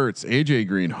 Metcalf, Ertz, AJ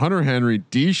Green, Hunter Henry,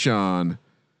 Deshaun,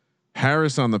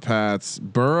 Harris on the Pats,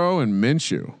 Burrow and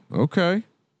Minshew. Okay.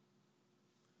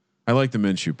 I like the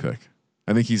Minshew pick.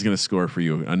 I think he's going to score for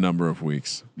you a number of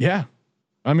weeks. Yeah.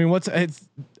 I mean,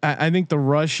 I think the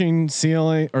rushing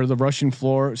ceiling or the rushing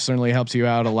floor certainly helps you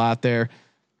out a lot there.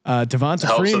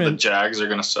 Devonta Freeman. The Jags are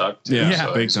going to suck too. Yeah,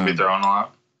 so big he's gonna time. be throwing a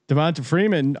lot. Devonta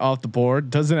Freeman off the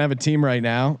board, doesn't have a team right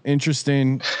now.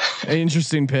 Interesting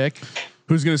pick.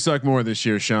 Who's going to suck more this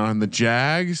year, Sean? The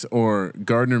Jags or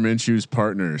Gardner Minshew's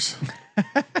partners?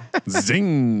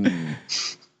 Zing.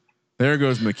 There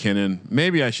goes McKinnon.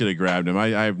 Maybe I should have grabbed him. I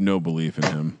have no belief in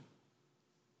him.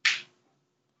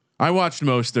 I watched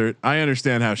Mostert. I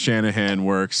understand how Shanahan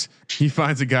works. He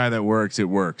finds a guy that works, it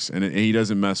works, and he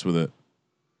doesn't mess with it.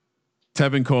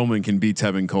 Tevin Coleman can be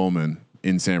Tevin Coleman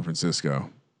in San Francisco.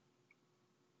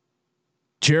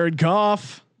 Jared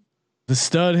Goff, the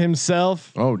stud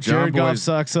himself. Oh, Jared Goff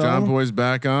sucks on. John Boy's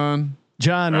back on.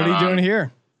 John, what are you doing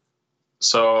here?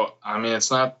 So I mean,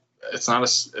 it's not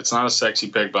a sexy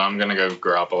pick, but I'm gonna go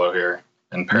Garoppolo here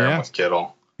and pair him with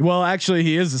Kittle. Well, actually,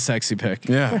 he is a sexy pick.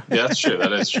 Yeah, Yeah, that's true.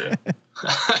 That is true.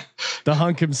 The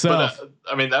hunk himself. But,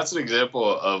 I mean, that's an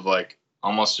example of like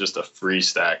almost just a free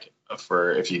stack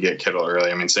for if you get Kittle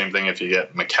early. I mean, same thing if you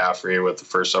get McCaffrey with the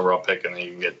first overall pick, and then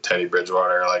you can get Teddy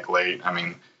Bridgewater like late. I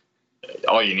mean,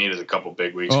 all you need is a couple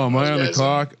big weeks. Oh, am I on the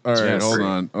clock? All right, hold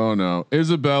on. Oh no,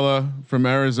 Isabella from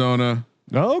Arizona.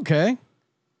 Oh, okay.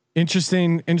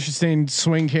 Interesting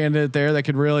swing candidate there that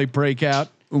could really break out.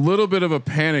 A little bit of a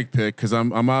panic pick because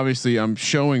I'm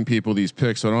showing people these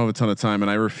picks, so I don't have a ton of time,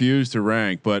 and I refuse to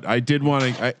rank. But I did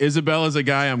want to. Isabella's a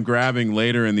guy I'm grabbing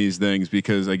later in these things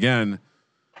because again,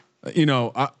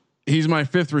 he's my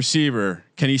fifth receiver.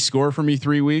 Can he score for me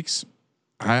 3 weeks?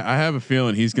 I have a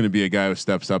feeling he's going to be a guy who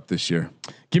steps up this year.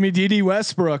 Give me D.D.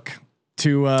 Westbrook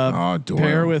to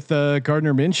pair with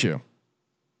Gardner Minshew.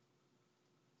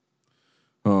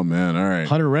 Oh man! All right,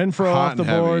 Hunter Renfrow off the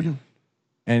board.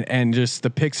 And just the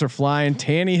picks are flying.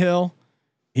 Tannehill,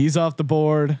 he's off the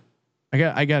board.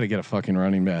 I got to get a fucking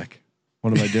running back.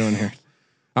 What am I doing here?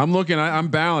 I'm looking. I'm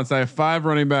balanced. I have 5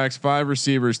 running backs, 5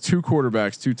 receivers, 2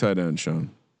 quarterbacks, 2 tight ends. Sean,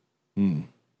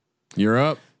 you're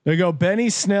up. There you go. Benny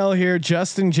Snell here,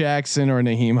 Justin Jackson, or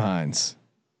Naheem Hines.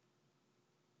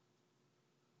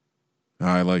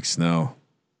 I like Snell.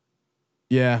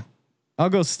 Yeah, I'll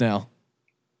go Snell.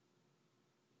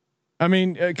 I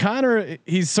mean, Connor,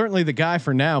 he's certainly the guy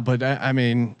for now, but I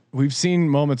mean, we've seen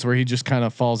moments where he just kind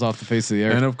of falls off the face of the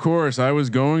earth. And of course, I was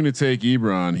going to take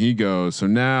Ebron. He goes. So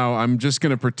now I'm just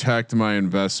going to protect my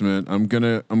investment. I'm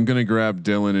gonna grab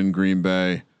Dylan in Green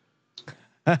Bay.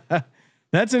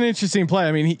 That's an interesting play.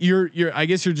 I mean, I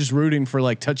guess you're just rooting for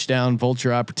like touchdown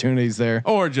vulture opportunities there.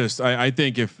 Or just, I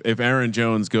think if Aaron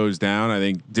Jones goes down, I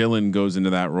think Dylan goes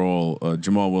into that role.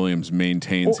 Jamal Williams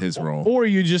maintains his role. Or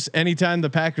you just, anytime the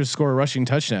Packers score a rushing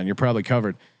touchdown, you're probably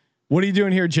covered. What are you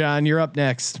doing here, John? You're up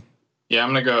next. Yeah, I'm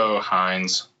gonna go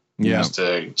Hines. Yeah.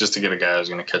 Just to get a guy who's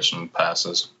gonna catch some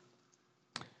passes.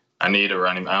 I need a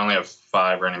running. I only have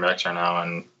 5 running backs right now,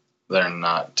 and they're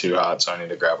not too hot, so I need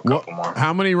to grab a couple more.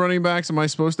 How many running backs am I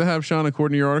supposed to have, Sean?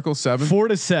 According to your article, 7. 4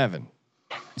 to 7.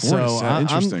 4 to 7.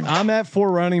 Interesting. I'm at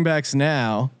 4 running backs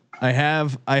now. I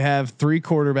have 3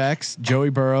 quarterbacks: Joey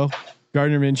Burrow,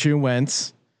 Gardner Minshew,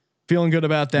 Wentz. Feeling good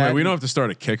about that. Wait, we don't have to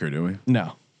start a kicker, do we?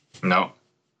 No.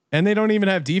 And they don't even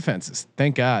have defenses.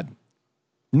 Thank God.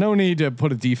 No need to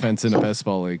put a defense in a best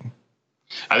ball league.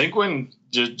 I think when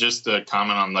just to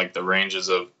comment on like the ranges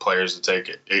of players to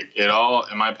take, it all,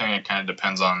 in my opinion, it kind of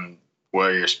depends on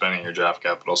where you're spending your draft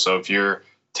capital. So if you're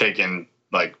taking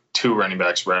like 2 running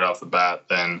backs right off the bat,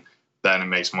 then it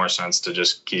makes more sense to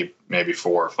just keep maybe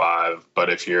 4 or 5. But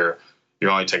if you're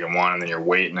only taking 1 and then you're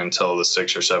waiting until the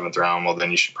 6th or 7th round, well,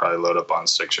 then you should probably load up on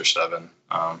 6 or 7.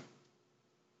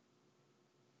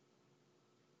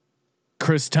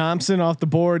 Chris Thompson off the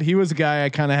board. He was a guy I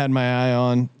kind of had my eye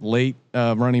on late,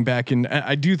 running back, and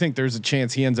I do think there's a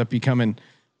chance he ends up becoming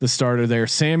the starter there.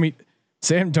 Sam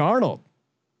Darnold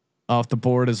off the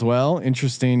board as well.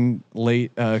 Interesting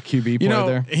late QB play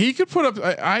there. He could put up.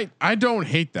 I don't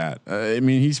hate that. I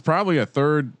mean, he's probably a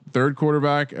third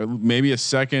quarterback, maybe a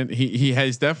second.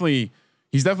 He's definitely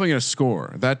going to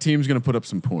score. That team's going to put up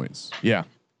some points. Yeah.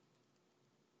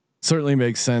 Certainly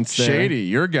makes sense there. Shady,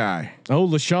 your guy. Oh,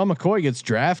 LaShawn McCoy gets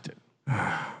drafted.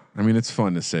 I mean, it's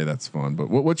fun to say that's fun, but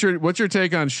what's your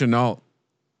take on Shenault,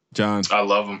 John? I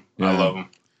love him. Yeah. I love him.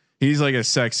 He's like a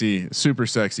super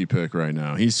sexy pick right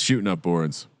now. He's shooting up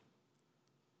boards.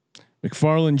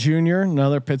 McFarland Jr.,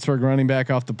 another Pittsburgh running back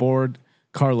off the board.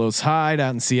 Carlos Hyde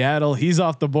out in Seattle. He's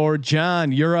off the board.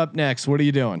 John, you're up next. What are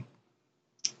you doing?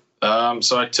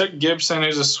 So I took Gibson,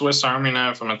 who's a Swiss Army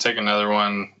knife. I'm gonna take another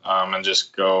one, and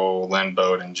just go Lynn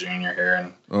Bowden Jr.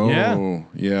 here. And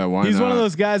yeah, why He's not? one of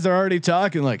those guys that are already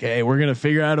talking like, "Hey, we're gonna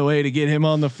figure out a way to get him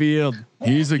on the field."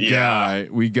 He's a guy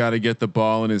we got to get the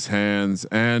ball in his hands,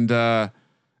 and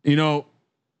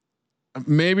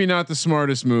maybe not the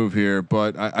smartest move here,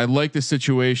 but I like the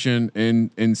situation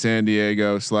in San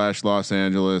Diego / Los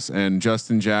Angeles, and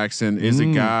Justin Jackson is a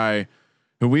guy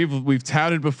who we've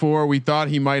touted before. We thought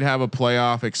he might have a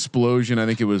playoff explosion. I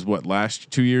think it was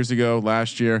 2 years ago,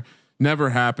 last year. Never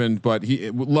happened, but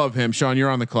love him. Sean, you're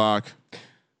on the clock.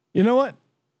 You know what?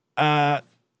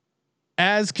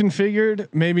 As configured,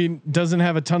 maybe doesn't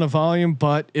have a ton of volume,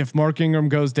 but if Mark Ingram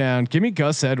goes down, give me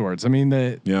Gus Edwards. I mean,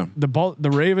 the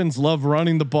Ravens love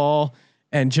running the ball,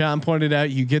 and John pointed out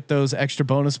you get those extra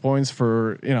bonus points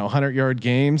for 100-yard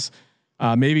games.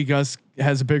 Maybe Gus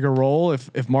has a bigger role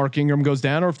if Mark Ingram goes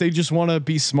down, or if they just want to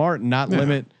be smart and not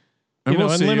limit,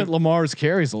 limit Lamar's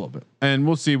carries a little bit. And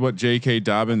we'll see what J.K.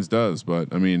 Dobbins does. But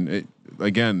I mean,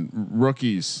 again,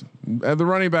 rookies, the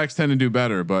running backs tend to do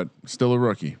better, but still a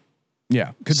rookie.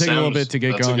 Yeah, could take a little bit to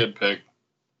get that's going. That's a good pick.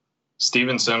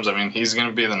 Steven Sims. I mean, he's going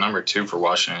to be the number 2 for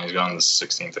Washington. He's going in the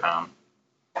 16th round.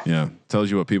 Yeah, tells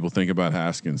you what people think about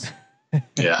Haskins.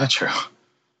 Yeah, true.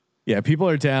 Yeah, people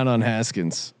are down on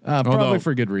Haskins, probably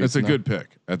for good reason. It's a good pick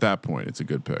at that point. It's a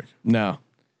good pick. No,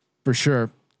 for sure.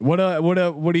 What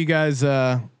do you guys?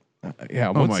 What's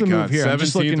the move here?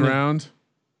 17th round.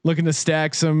 Looking to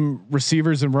stack some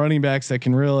receivers and running backs that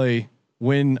can really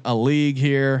win a league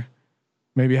here.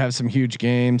 Maybe have some huge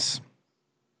games.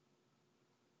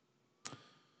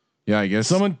 Yeah, I guess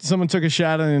someone took a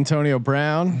shot at Antonio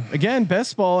Brown again.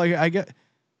 Best ball. I get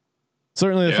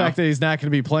certainly the fact that he's not going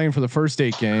to be playing for the first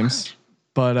 8 games,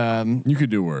 but you could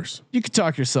do worse. You could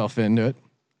talk yourself into it.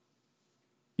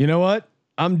 You know what?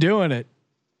 I'm doing it.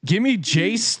 Give me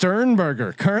Jay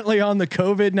Sternberger, currently on the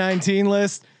COVID-19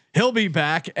 list. He'll be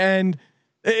back. And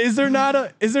is there not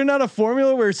a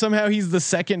formula where somehow he's the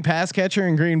second pass catcher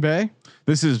in Green Bay?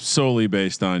 This is solely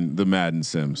based on the Madden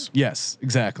Sims. Yes,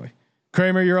 exactly.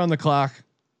 Kramer, you're on the clock.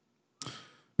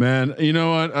 Man, you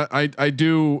know what? I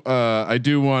do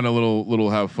want a little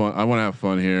have fun. I want to have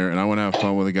fun here, and I want to have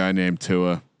fun with a guy named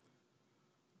Tua.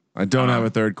 I don't have a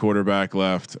third quarterback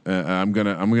left. I'm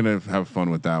gonna have fun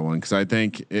with that one because I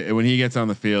think when he gets on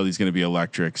the field, he's gonna be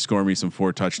electric. Score me some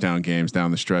 4 touchdown games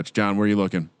down the stretch. John, where are you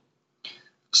looking?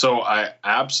 So I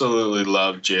absolutely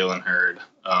love Jalen Hurd.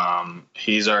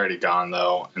 He's already gone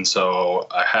though, and so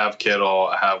I have Kittle,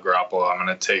 I have Garoppolo. I'm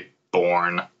gonna take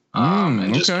Bourne,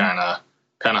 and just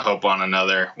kind of hope on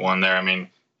another one there. I mean,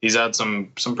 he's had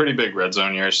some pretty big red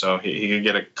zone years, so he could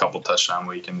get a couple touchdown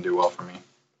week and do well for me.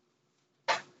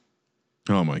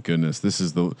 Oh my goodness,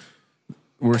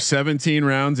 we're 17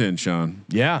 rounds in, Sean.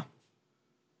 Yeah,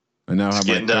 I now have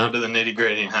getting down to the nitty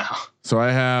gritty now. So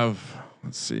I have,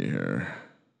 let's see here.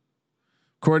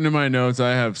 According to my notes,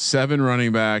 I have 7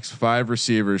 running backs, 5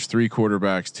 receivers, 3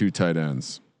 quarterbacks, 2 tight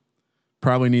ends.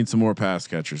 Probably need some more pass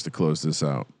catchers to close this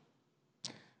out.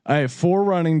 I have 4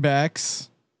 running backs,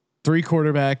 3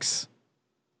 quarterbacks,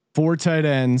 4 tight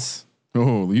ends.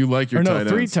 Oh, you like your tight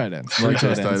ends? 3 tight ends. Like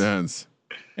those tight ends.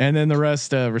 And then the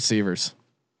rest receivers.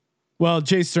 Well,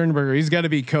 Jay Sternberger, he's got to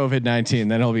be COVID-19,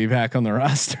 then he'll be back on the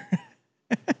roster.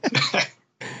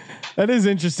 That is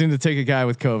interesting to take a guy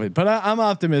with COVID, but I'm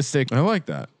optimistic. I like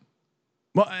that.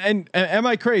 Well, and am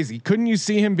I crazy? Couldn't you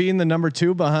see him being the number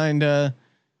 2 behind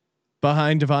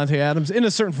Devontae Adams in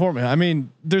a certain format? I mean,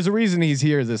 there's a reason he's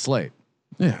here this late.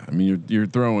 Yeah, I mean you're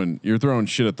throwing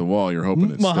shit at the wall. You're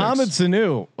hoping it Mohamed sticks.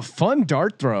 Sanu, a fun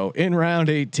dart throw in round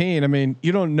 18. I mean,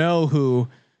 you don't know who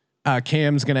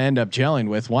Cam's going to end up gelling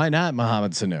with. Why not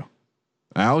Mohamed Sanu?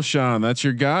 Alshon, that's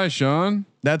your guy, Sean.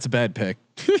 That's a bad pick.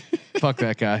 Fuck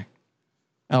that guy.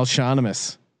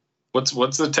 Alshonimus.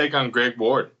 What's the take on Greg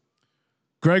Ward?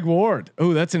 Greg Ward.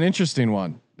 Oh, that's an interesting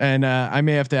one. And I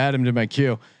may have to add him to my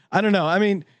queue. I don't know. I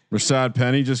mean, Rashad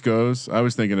Penny just goes. I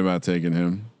was thinking about taking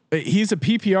him. He's a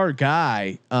PPR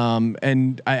guy.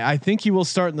 And I think he will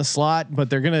start in the slot, but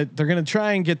they're gonna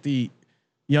try and get the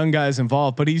young guys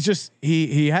involved. But he's just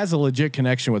he has a legit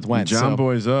connection with Wentz. John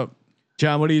boy's up.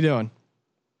 John, what are you doing?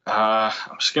 I'm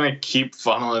just gonna keep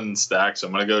funneling stacks.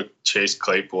 I'm gonna go Chase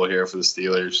Claypool here for the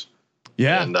Steelers.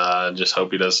 Yeah, and just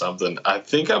hope he does something. I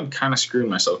think I'm kind of screwing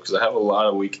myself because I have a lot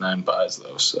of Week 9 buys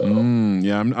though. So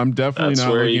yeah, I'm definitely that's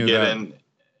not where looking you at get that. in.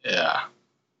 Yeah.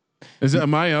 Is it?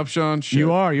 Am I up, Sean? Shit.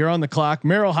 You are. You're on the clock.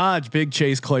 Merrill Hodge, big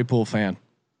Chase Claypool fan.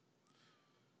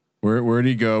 Where'd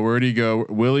he go? Where'd he go?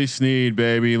 Willie Snead,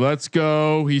 baby, let's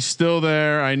go. He's still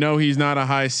there. I know he's not a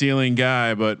high ceiling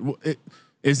guy, but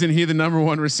isn't he the number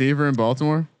 1 receiver in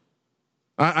Baltimore?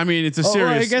 I mean, it's a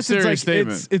serious, I guess serious it's like,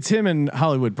 statement. It's him and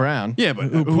Hollywood Brown. Yeah, but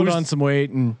who put on some weight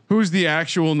and who's the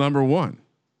actual number one?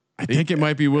 I think it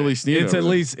might be Willie Snead. it's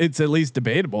at least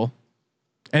debatable.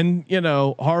 And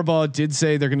Harbaugh did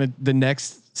say the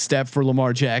next step for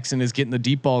Lamar Jackson is getting the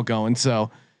deep ball going. So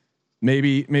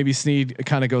maybe Snead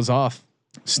kind of goes off.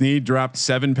 Snead dropped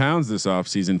 7 pounds this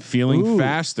offseason, feeling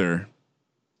faster.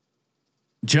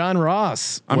 John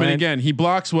Ross. I mean, again, he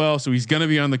blocks well, so he's going to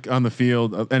be on the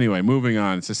field. Anyway, moving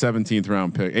on. It's a 17th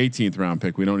round pick, 18th round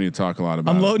pick. We don't need to talk a lot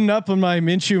about. I'm loading up on my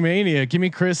Minshew mania. Give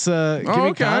me Chris. Give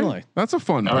me Conley. That's a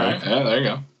fun pick. All right, yeah, there you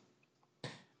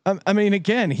go. I mean,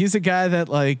 again, he's a guy that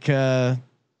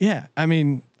I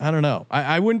mean, I don't know.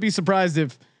 I wouldn't be surprised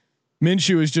if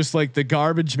Minshew is just like the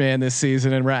garbage man this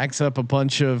season and racks up a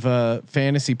bunch of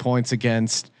fantasy points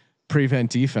against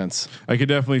prevent defense. I could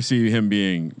definitely see him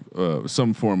being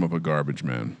some form of a garbage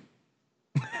man.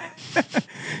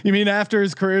 You mean after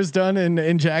his career's done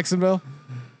in Jacksonville?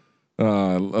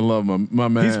 I love my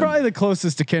man. He's probably the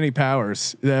closest to Kenny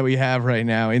Powers that we have right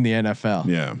now in the NFL.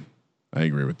 Yeah, I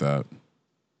agree with that.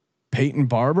 Peyton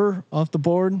Barber off the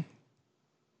board.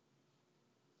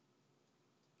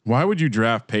 Why would you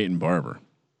draft Peyton Barber?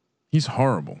 He's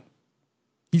horrible.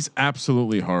 He's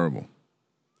absolutely horrible.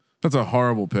 That's a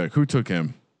horrible pick. Who took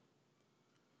him?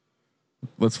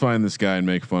 Let's find this guy and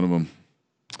make fun of him.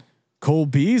 Cole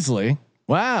Beasley.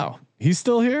 Wow, he's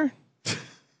still here.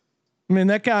 I mean,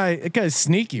 that guy's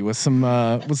sneaky with some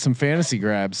fantasy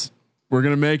grabs. We're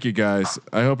gonna make it, guys.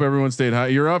 I hope everyone stayed high.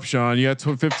 You're up, Sean. You got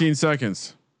 15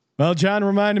 seconds. Well, John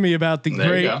reminded me about the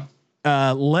great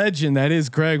legend that is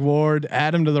Greg Ward.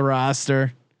 Add him to the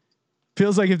roster.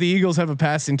 Feels like if the Eagles have a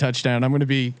passing touchdown, I'm gonna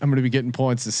be getting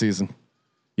points this season.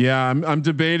 Yeah, I'm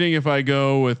debating if I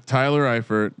go with Tyler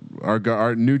Eifert,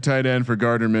 our new tight end for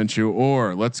Gardner Minshew,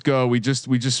 or let's go. We just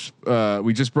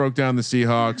broke down the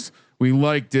Seahawks. We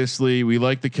like Disley. We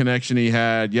like the connection he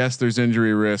had. Yes, there's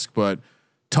injury risk, but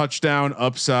touchdown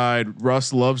upside.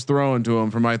 Russ loves throwing to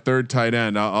him for my third tight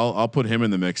end. I'll put him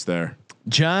in the mix there.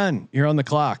 John, you're on the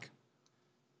clock.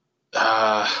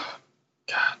 God,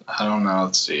 I don't know.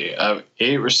 Let's see. I have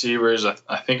 8 receivers.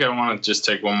 I think I want to just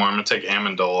take one more. I'm gonna take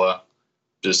Amendola.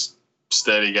 Just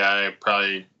steady guy.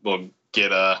 Probably will get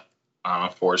 4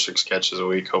 or 6 catches a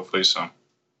week, hopefully. So,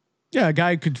 yeah, a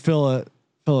guy could fill a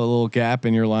little gap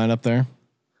in your lineup there.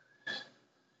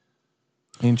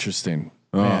 Interesting,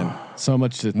 man. So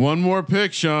much to one more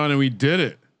pick, Sean, and we did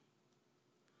it.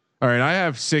 All right, I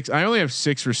have 6. I only have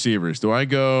 6 receivers. Do I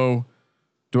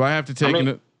have to take?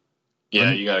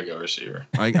 You gotta go receiver.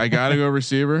 I gotta go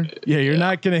receiver. Yeah, you're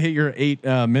not gonna hit your 8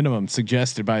 minimum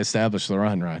suggested by Establish the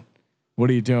Run, Ryan. What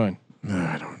are you doing?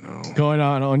 I don't know. Going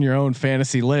on your own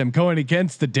fantasy limb, going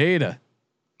against the data.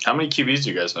 How many QBs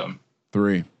do you guys have?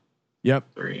 3. Yep.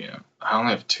 3. Yeah. I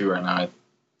only have 2 right now.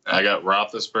 I got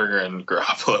Roethlisberger and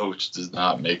Garoppolo, which does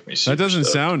not make me. That doesn't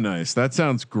sound nice. That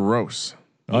sounds gross.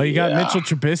 Oh, you got Mitchell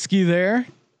Trubisky there.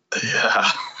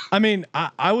 Yeah. I mean,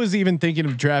 I was even thinking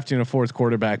of drafting a 4th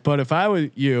quarterback, but if I were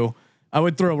you, I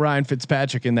would throw Ryan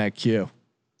Fitzpatrick in that queue.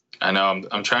 I know.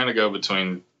 I'm trying to go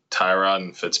between Tyrod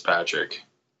and Fitzpatrick.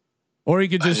 Or you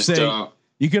could just say,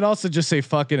 you could also just say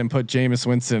fuck it and put Jameis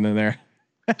Winston in there.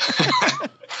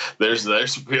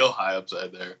 There's real high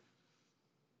upside there.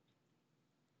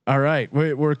 All right,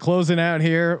 we're closing out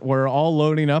here. We're all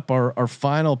loading up our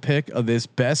final pick of this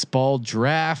best ball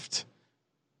draft.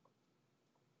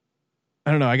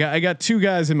 I don't know. I got 2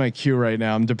 guys in my queue right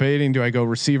now. I'm debating, do I go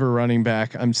receiver, running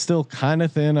back? I'm still kind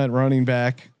of thin at running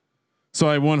back. So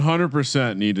I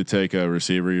 100% need to take a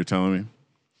receiver. You're telling me?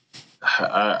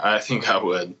 I think I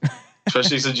would,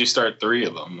 especially since you start 3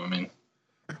 of them. I mean,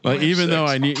 like even though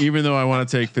I want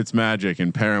to take Fitzmagic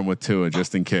and pair him with Tua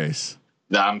just in case.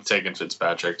 Nah, I'm taking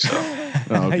Fitzpatrick. So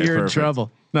okay, you're in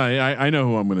trouble. No, I know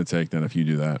who I'm going to take then. If you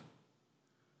do that,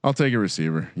 I'll take a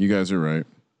receiver. You guys are right.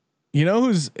 You know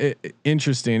who's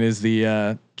interesting is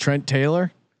the Trent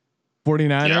Taylor,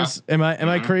 49ers. Yeah. Am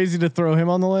I crazy to throw him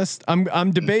on the list?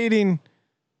 I'm debating.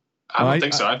 I don't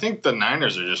think so. I think the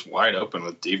Niners are just wide open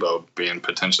with Debo being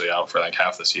potentially out for like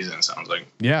half the season. It sounds like.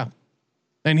 Yeah,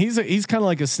 and he's kind of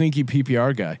like a sneaky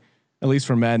PPR guy, at least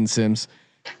for Madden Sims.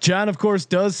 John, of course,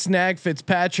 does snag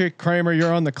Fitzpatrick. Kramer,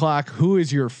 you're on the clock. Who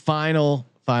is your final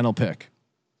pick?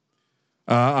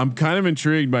 I'm kind of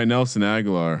intrigued by Nelson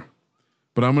Aguilar,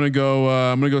 but I'm gonna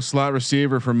go slot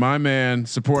receiver for my man,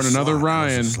 supporting another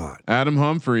Ryan, Adam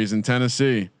Humphries in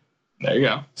Tennessee. There you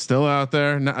go. Still out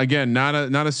there.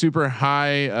 Not a super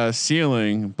high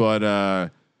ceiling,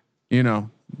 but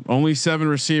only 7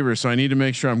 receivers, so I need to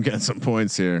make sure I'm getting some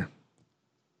points here.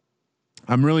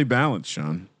 I'm really balanced,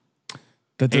 Sean.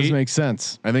 That does 8. make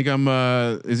sense. I think I'm.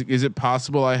 Is it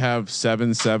possible I have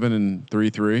 7, 7, and 3,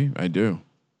 3? I do.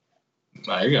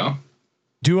 There you go.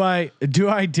 Do I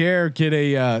dare get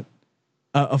a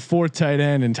 4th tight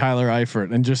end in Tyler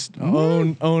Eifert and just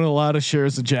own a lot of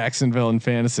shares of Jacksonville in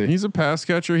fantasy? He's a pass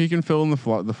catcher. He can fill in the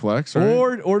flex.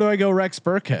 Right? Or do I go Rex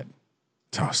Burkhead?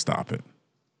 Oh, stop it.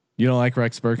 You don't like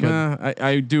Rex Burkhead? Nah,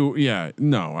 I do. Yeah.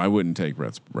 No, I wouldn't take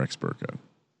Rex Burkhead.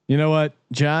 You know what?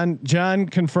 John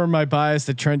confirmed my bias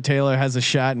that Trent Taylor has a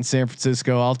shot in San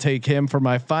Francisco. I'll take him for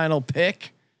my final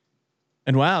pick.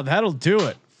 And wow, that'll do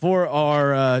it for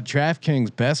our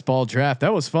DraftKings best ball draft.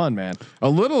 That was fun, man. A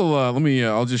little. Let me.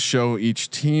 I'll just show each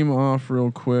team off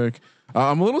real quick.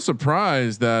 I'm a little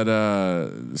surprised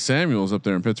that Samuels up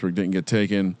there in Pittsburgh didn't get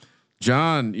taken.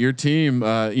 John, your team.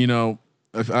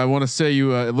 I want to say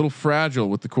you a little fragile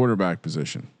with the quarterback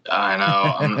position. I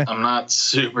know. I'm not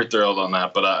super thrilled on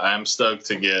that, but I'm stoked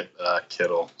to get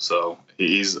Kittle. So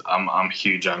I'm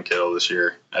huge on Kittle this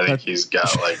year. I think he's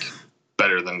got like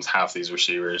better than half these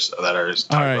receivers that are.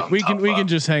 All right, we can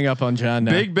just hang up on John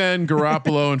now. Big Ben,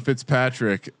 Garoppolo, and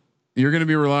Fitzpatrick. You're going to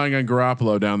be relying on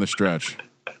Garoppolo down the stretch.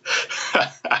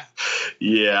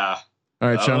 Yeah. All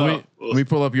right, Sean. Let me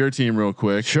pull up your team real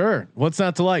quick. Sure. What's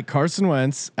not to like? Carson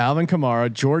Wentz, Alvin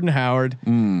Kamara, Jordan Howard.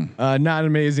 Not an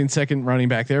amazing second running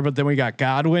back there, but then we got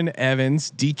Godwin,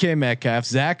 Evans, DK Metcalf,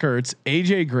 Zach Ertz,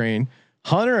 AJ Green,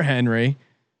 Hunter Henry,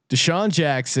 Deshaun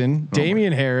Jackson,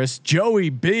 Damian Harris,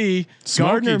 Joey B,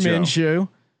 Gardner Minshew,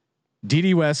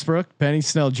 D.D. Westbrook, Benny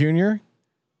Snell Jr.,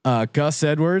 Gus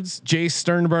Edwards, Jace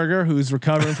Sternberger, who's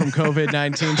recovering from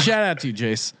COVID-19. Shout out to you,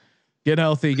 Jace. Get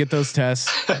healthy, get those tests.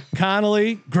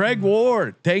 Connolly, Greg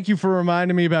Ward. Thank you for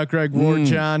reminding me about Greg Ward,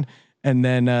 John. And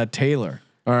then Taylor.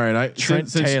 All right,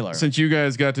 Trent Taylor. Since you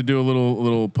guys got to do a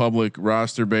little public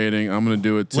roster baiting, I'm going to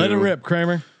do it too. Let it rip,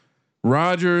 Kramer.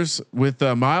 Rodgers with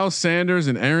Miles Sanders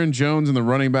and Aaron Jones in the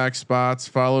running back spots,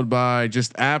 followed by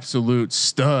just absolute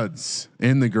studs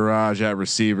in the garage at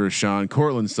receivers: Sean,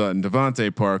 Cortland Sutton,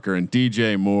 Devontae Parker, and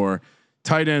DJ Moore.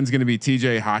 Tight end's going to be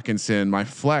TJ Hawkinson. My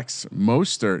flex,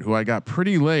 Mostert, who I got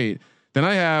pretty late. Then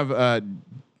I have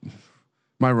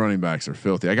my running backs are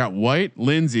filthy. I got White,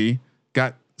 Lindsey,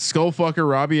 got Skullfucker,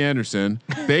 Robbie Anderson,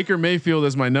 Baker Mayfield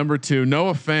as my number 2,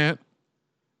 Noah Fant,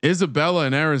 Isabella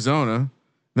in Arizona.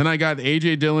 Then I got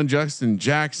AJ Dillon, Justin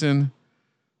Jackson,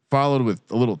 followed with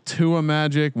a little Tua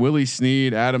magic, Willie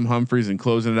Snead, Adam Humphries, and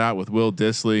closing it out with Will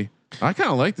Dissly. I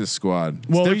kind of like this squad. It's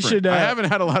well, different. we should. I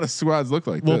haven't had a lot of squads look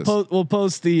like this. We'll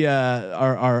post the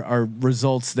our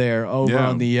results there over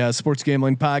on the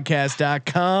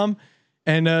sportsgamblingpodcast.com.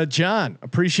 And John,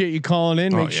 appreciate you calling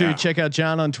in. Make sure you check out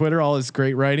John on Twitter. All his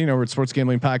great writing over at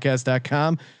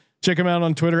sportsgamblingpodcast.com. Check him out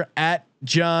on Twitter at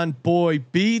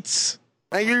JohnBoyBeats.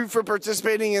 Thank you for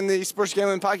participating in the Sports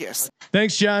Gambling Podcast.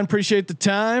 Thanks, John. Appreciate the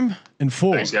time. And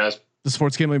Thanks, guys. The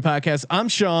Sports Gambling Podcast. I'm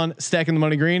Sean, stacking the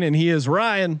money green, and he is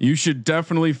Ryan. You should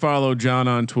definitely follow John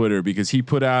on Twitter because he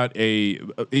put out he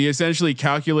essentially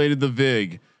calculated the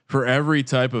VIG for every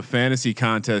type of fantasy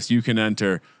contest you can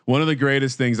enter. One of the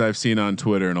greatest things I've seen on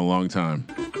Twitter in a long time.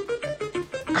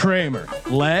 Kramer,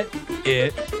 let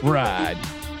it ride.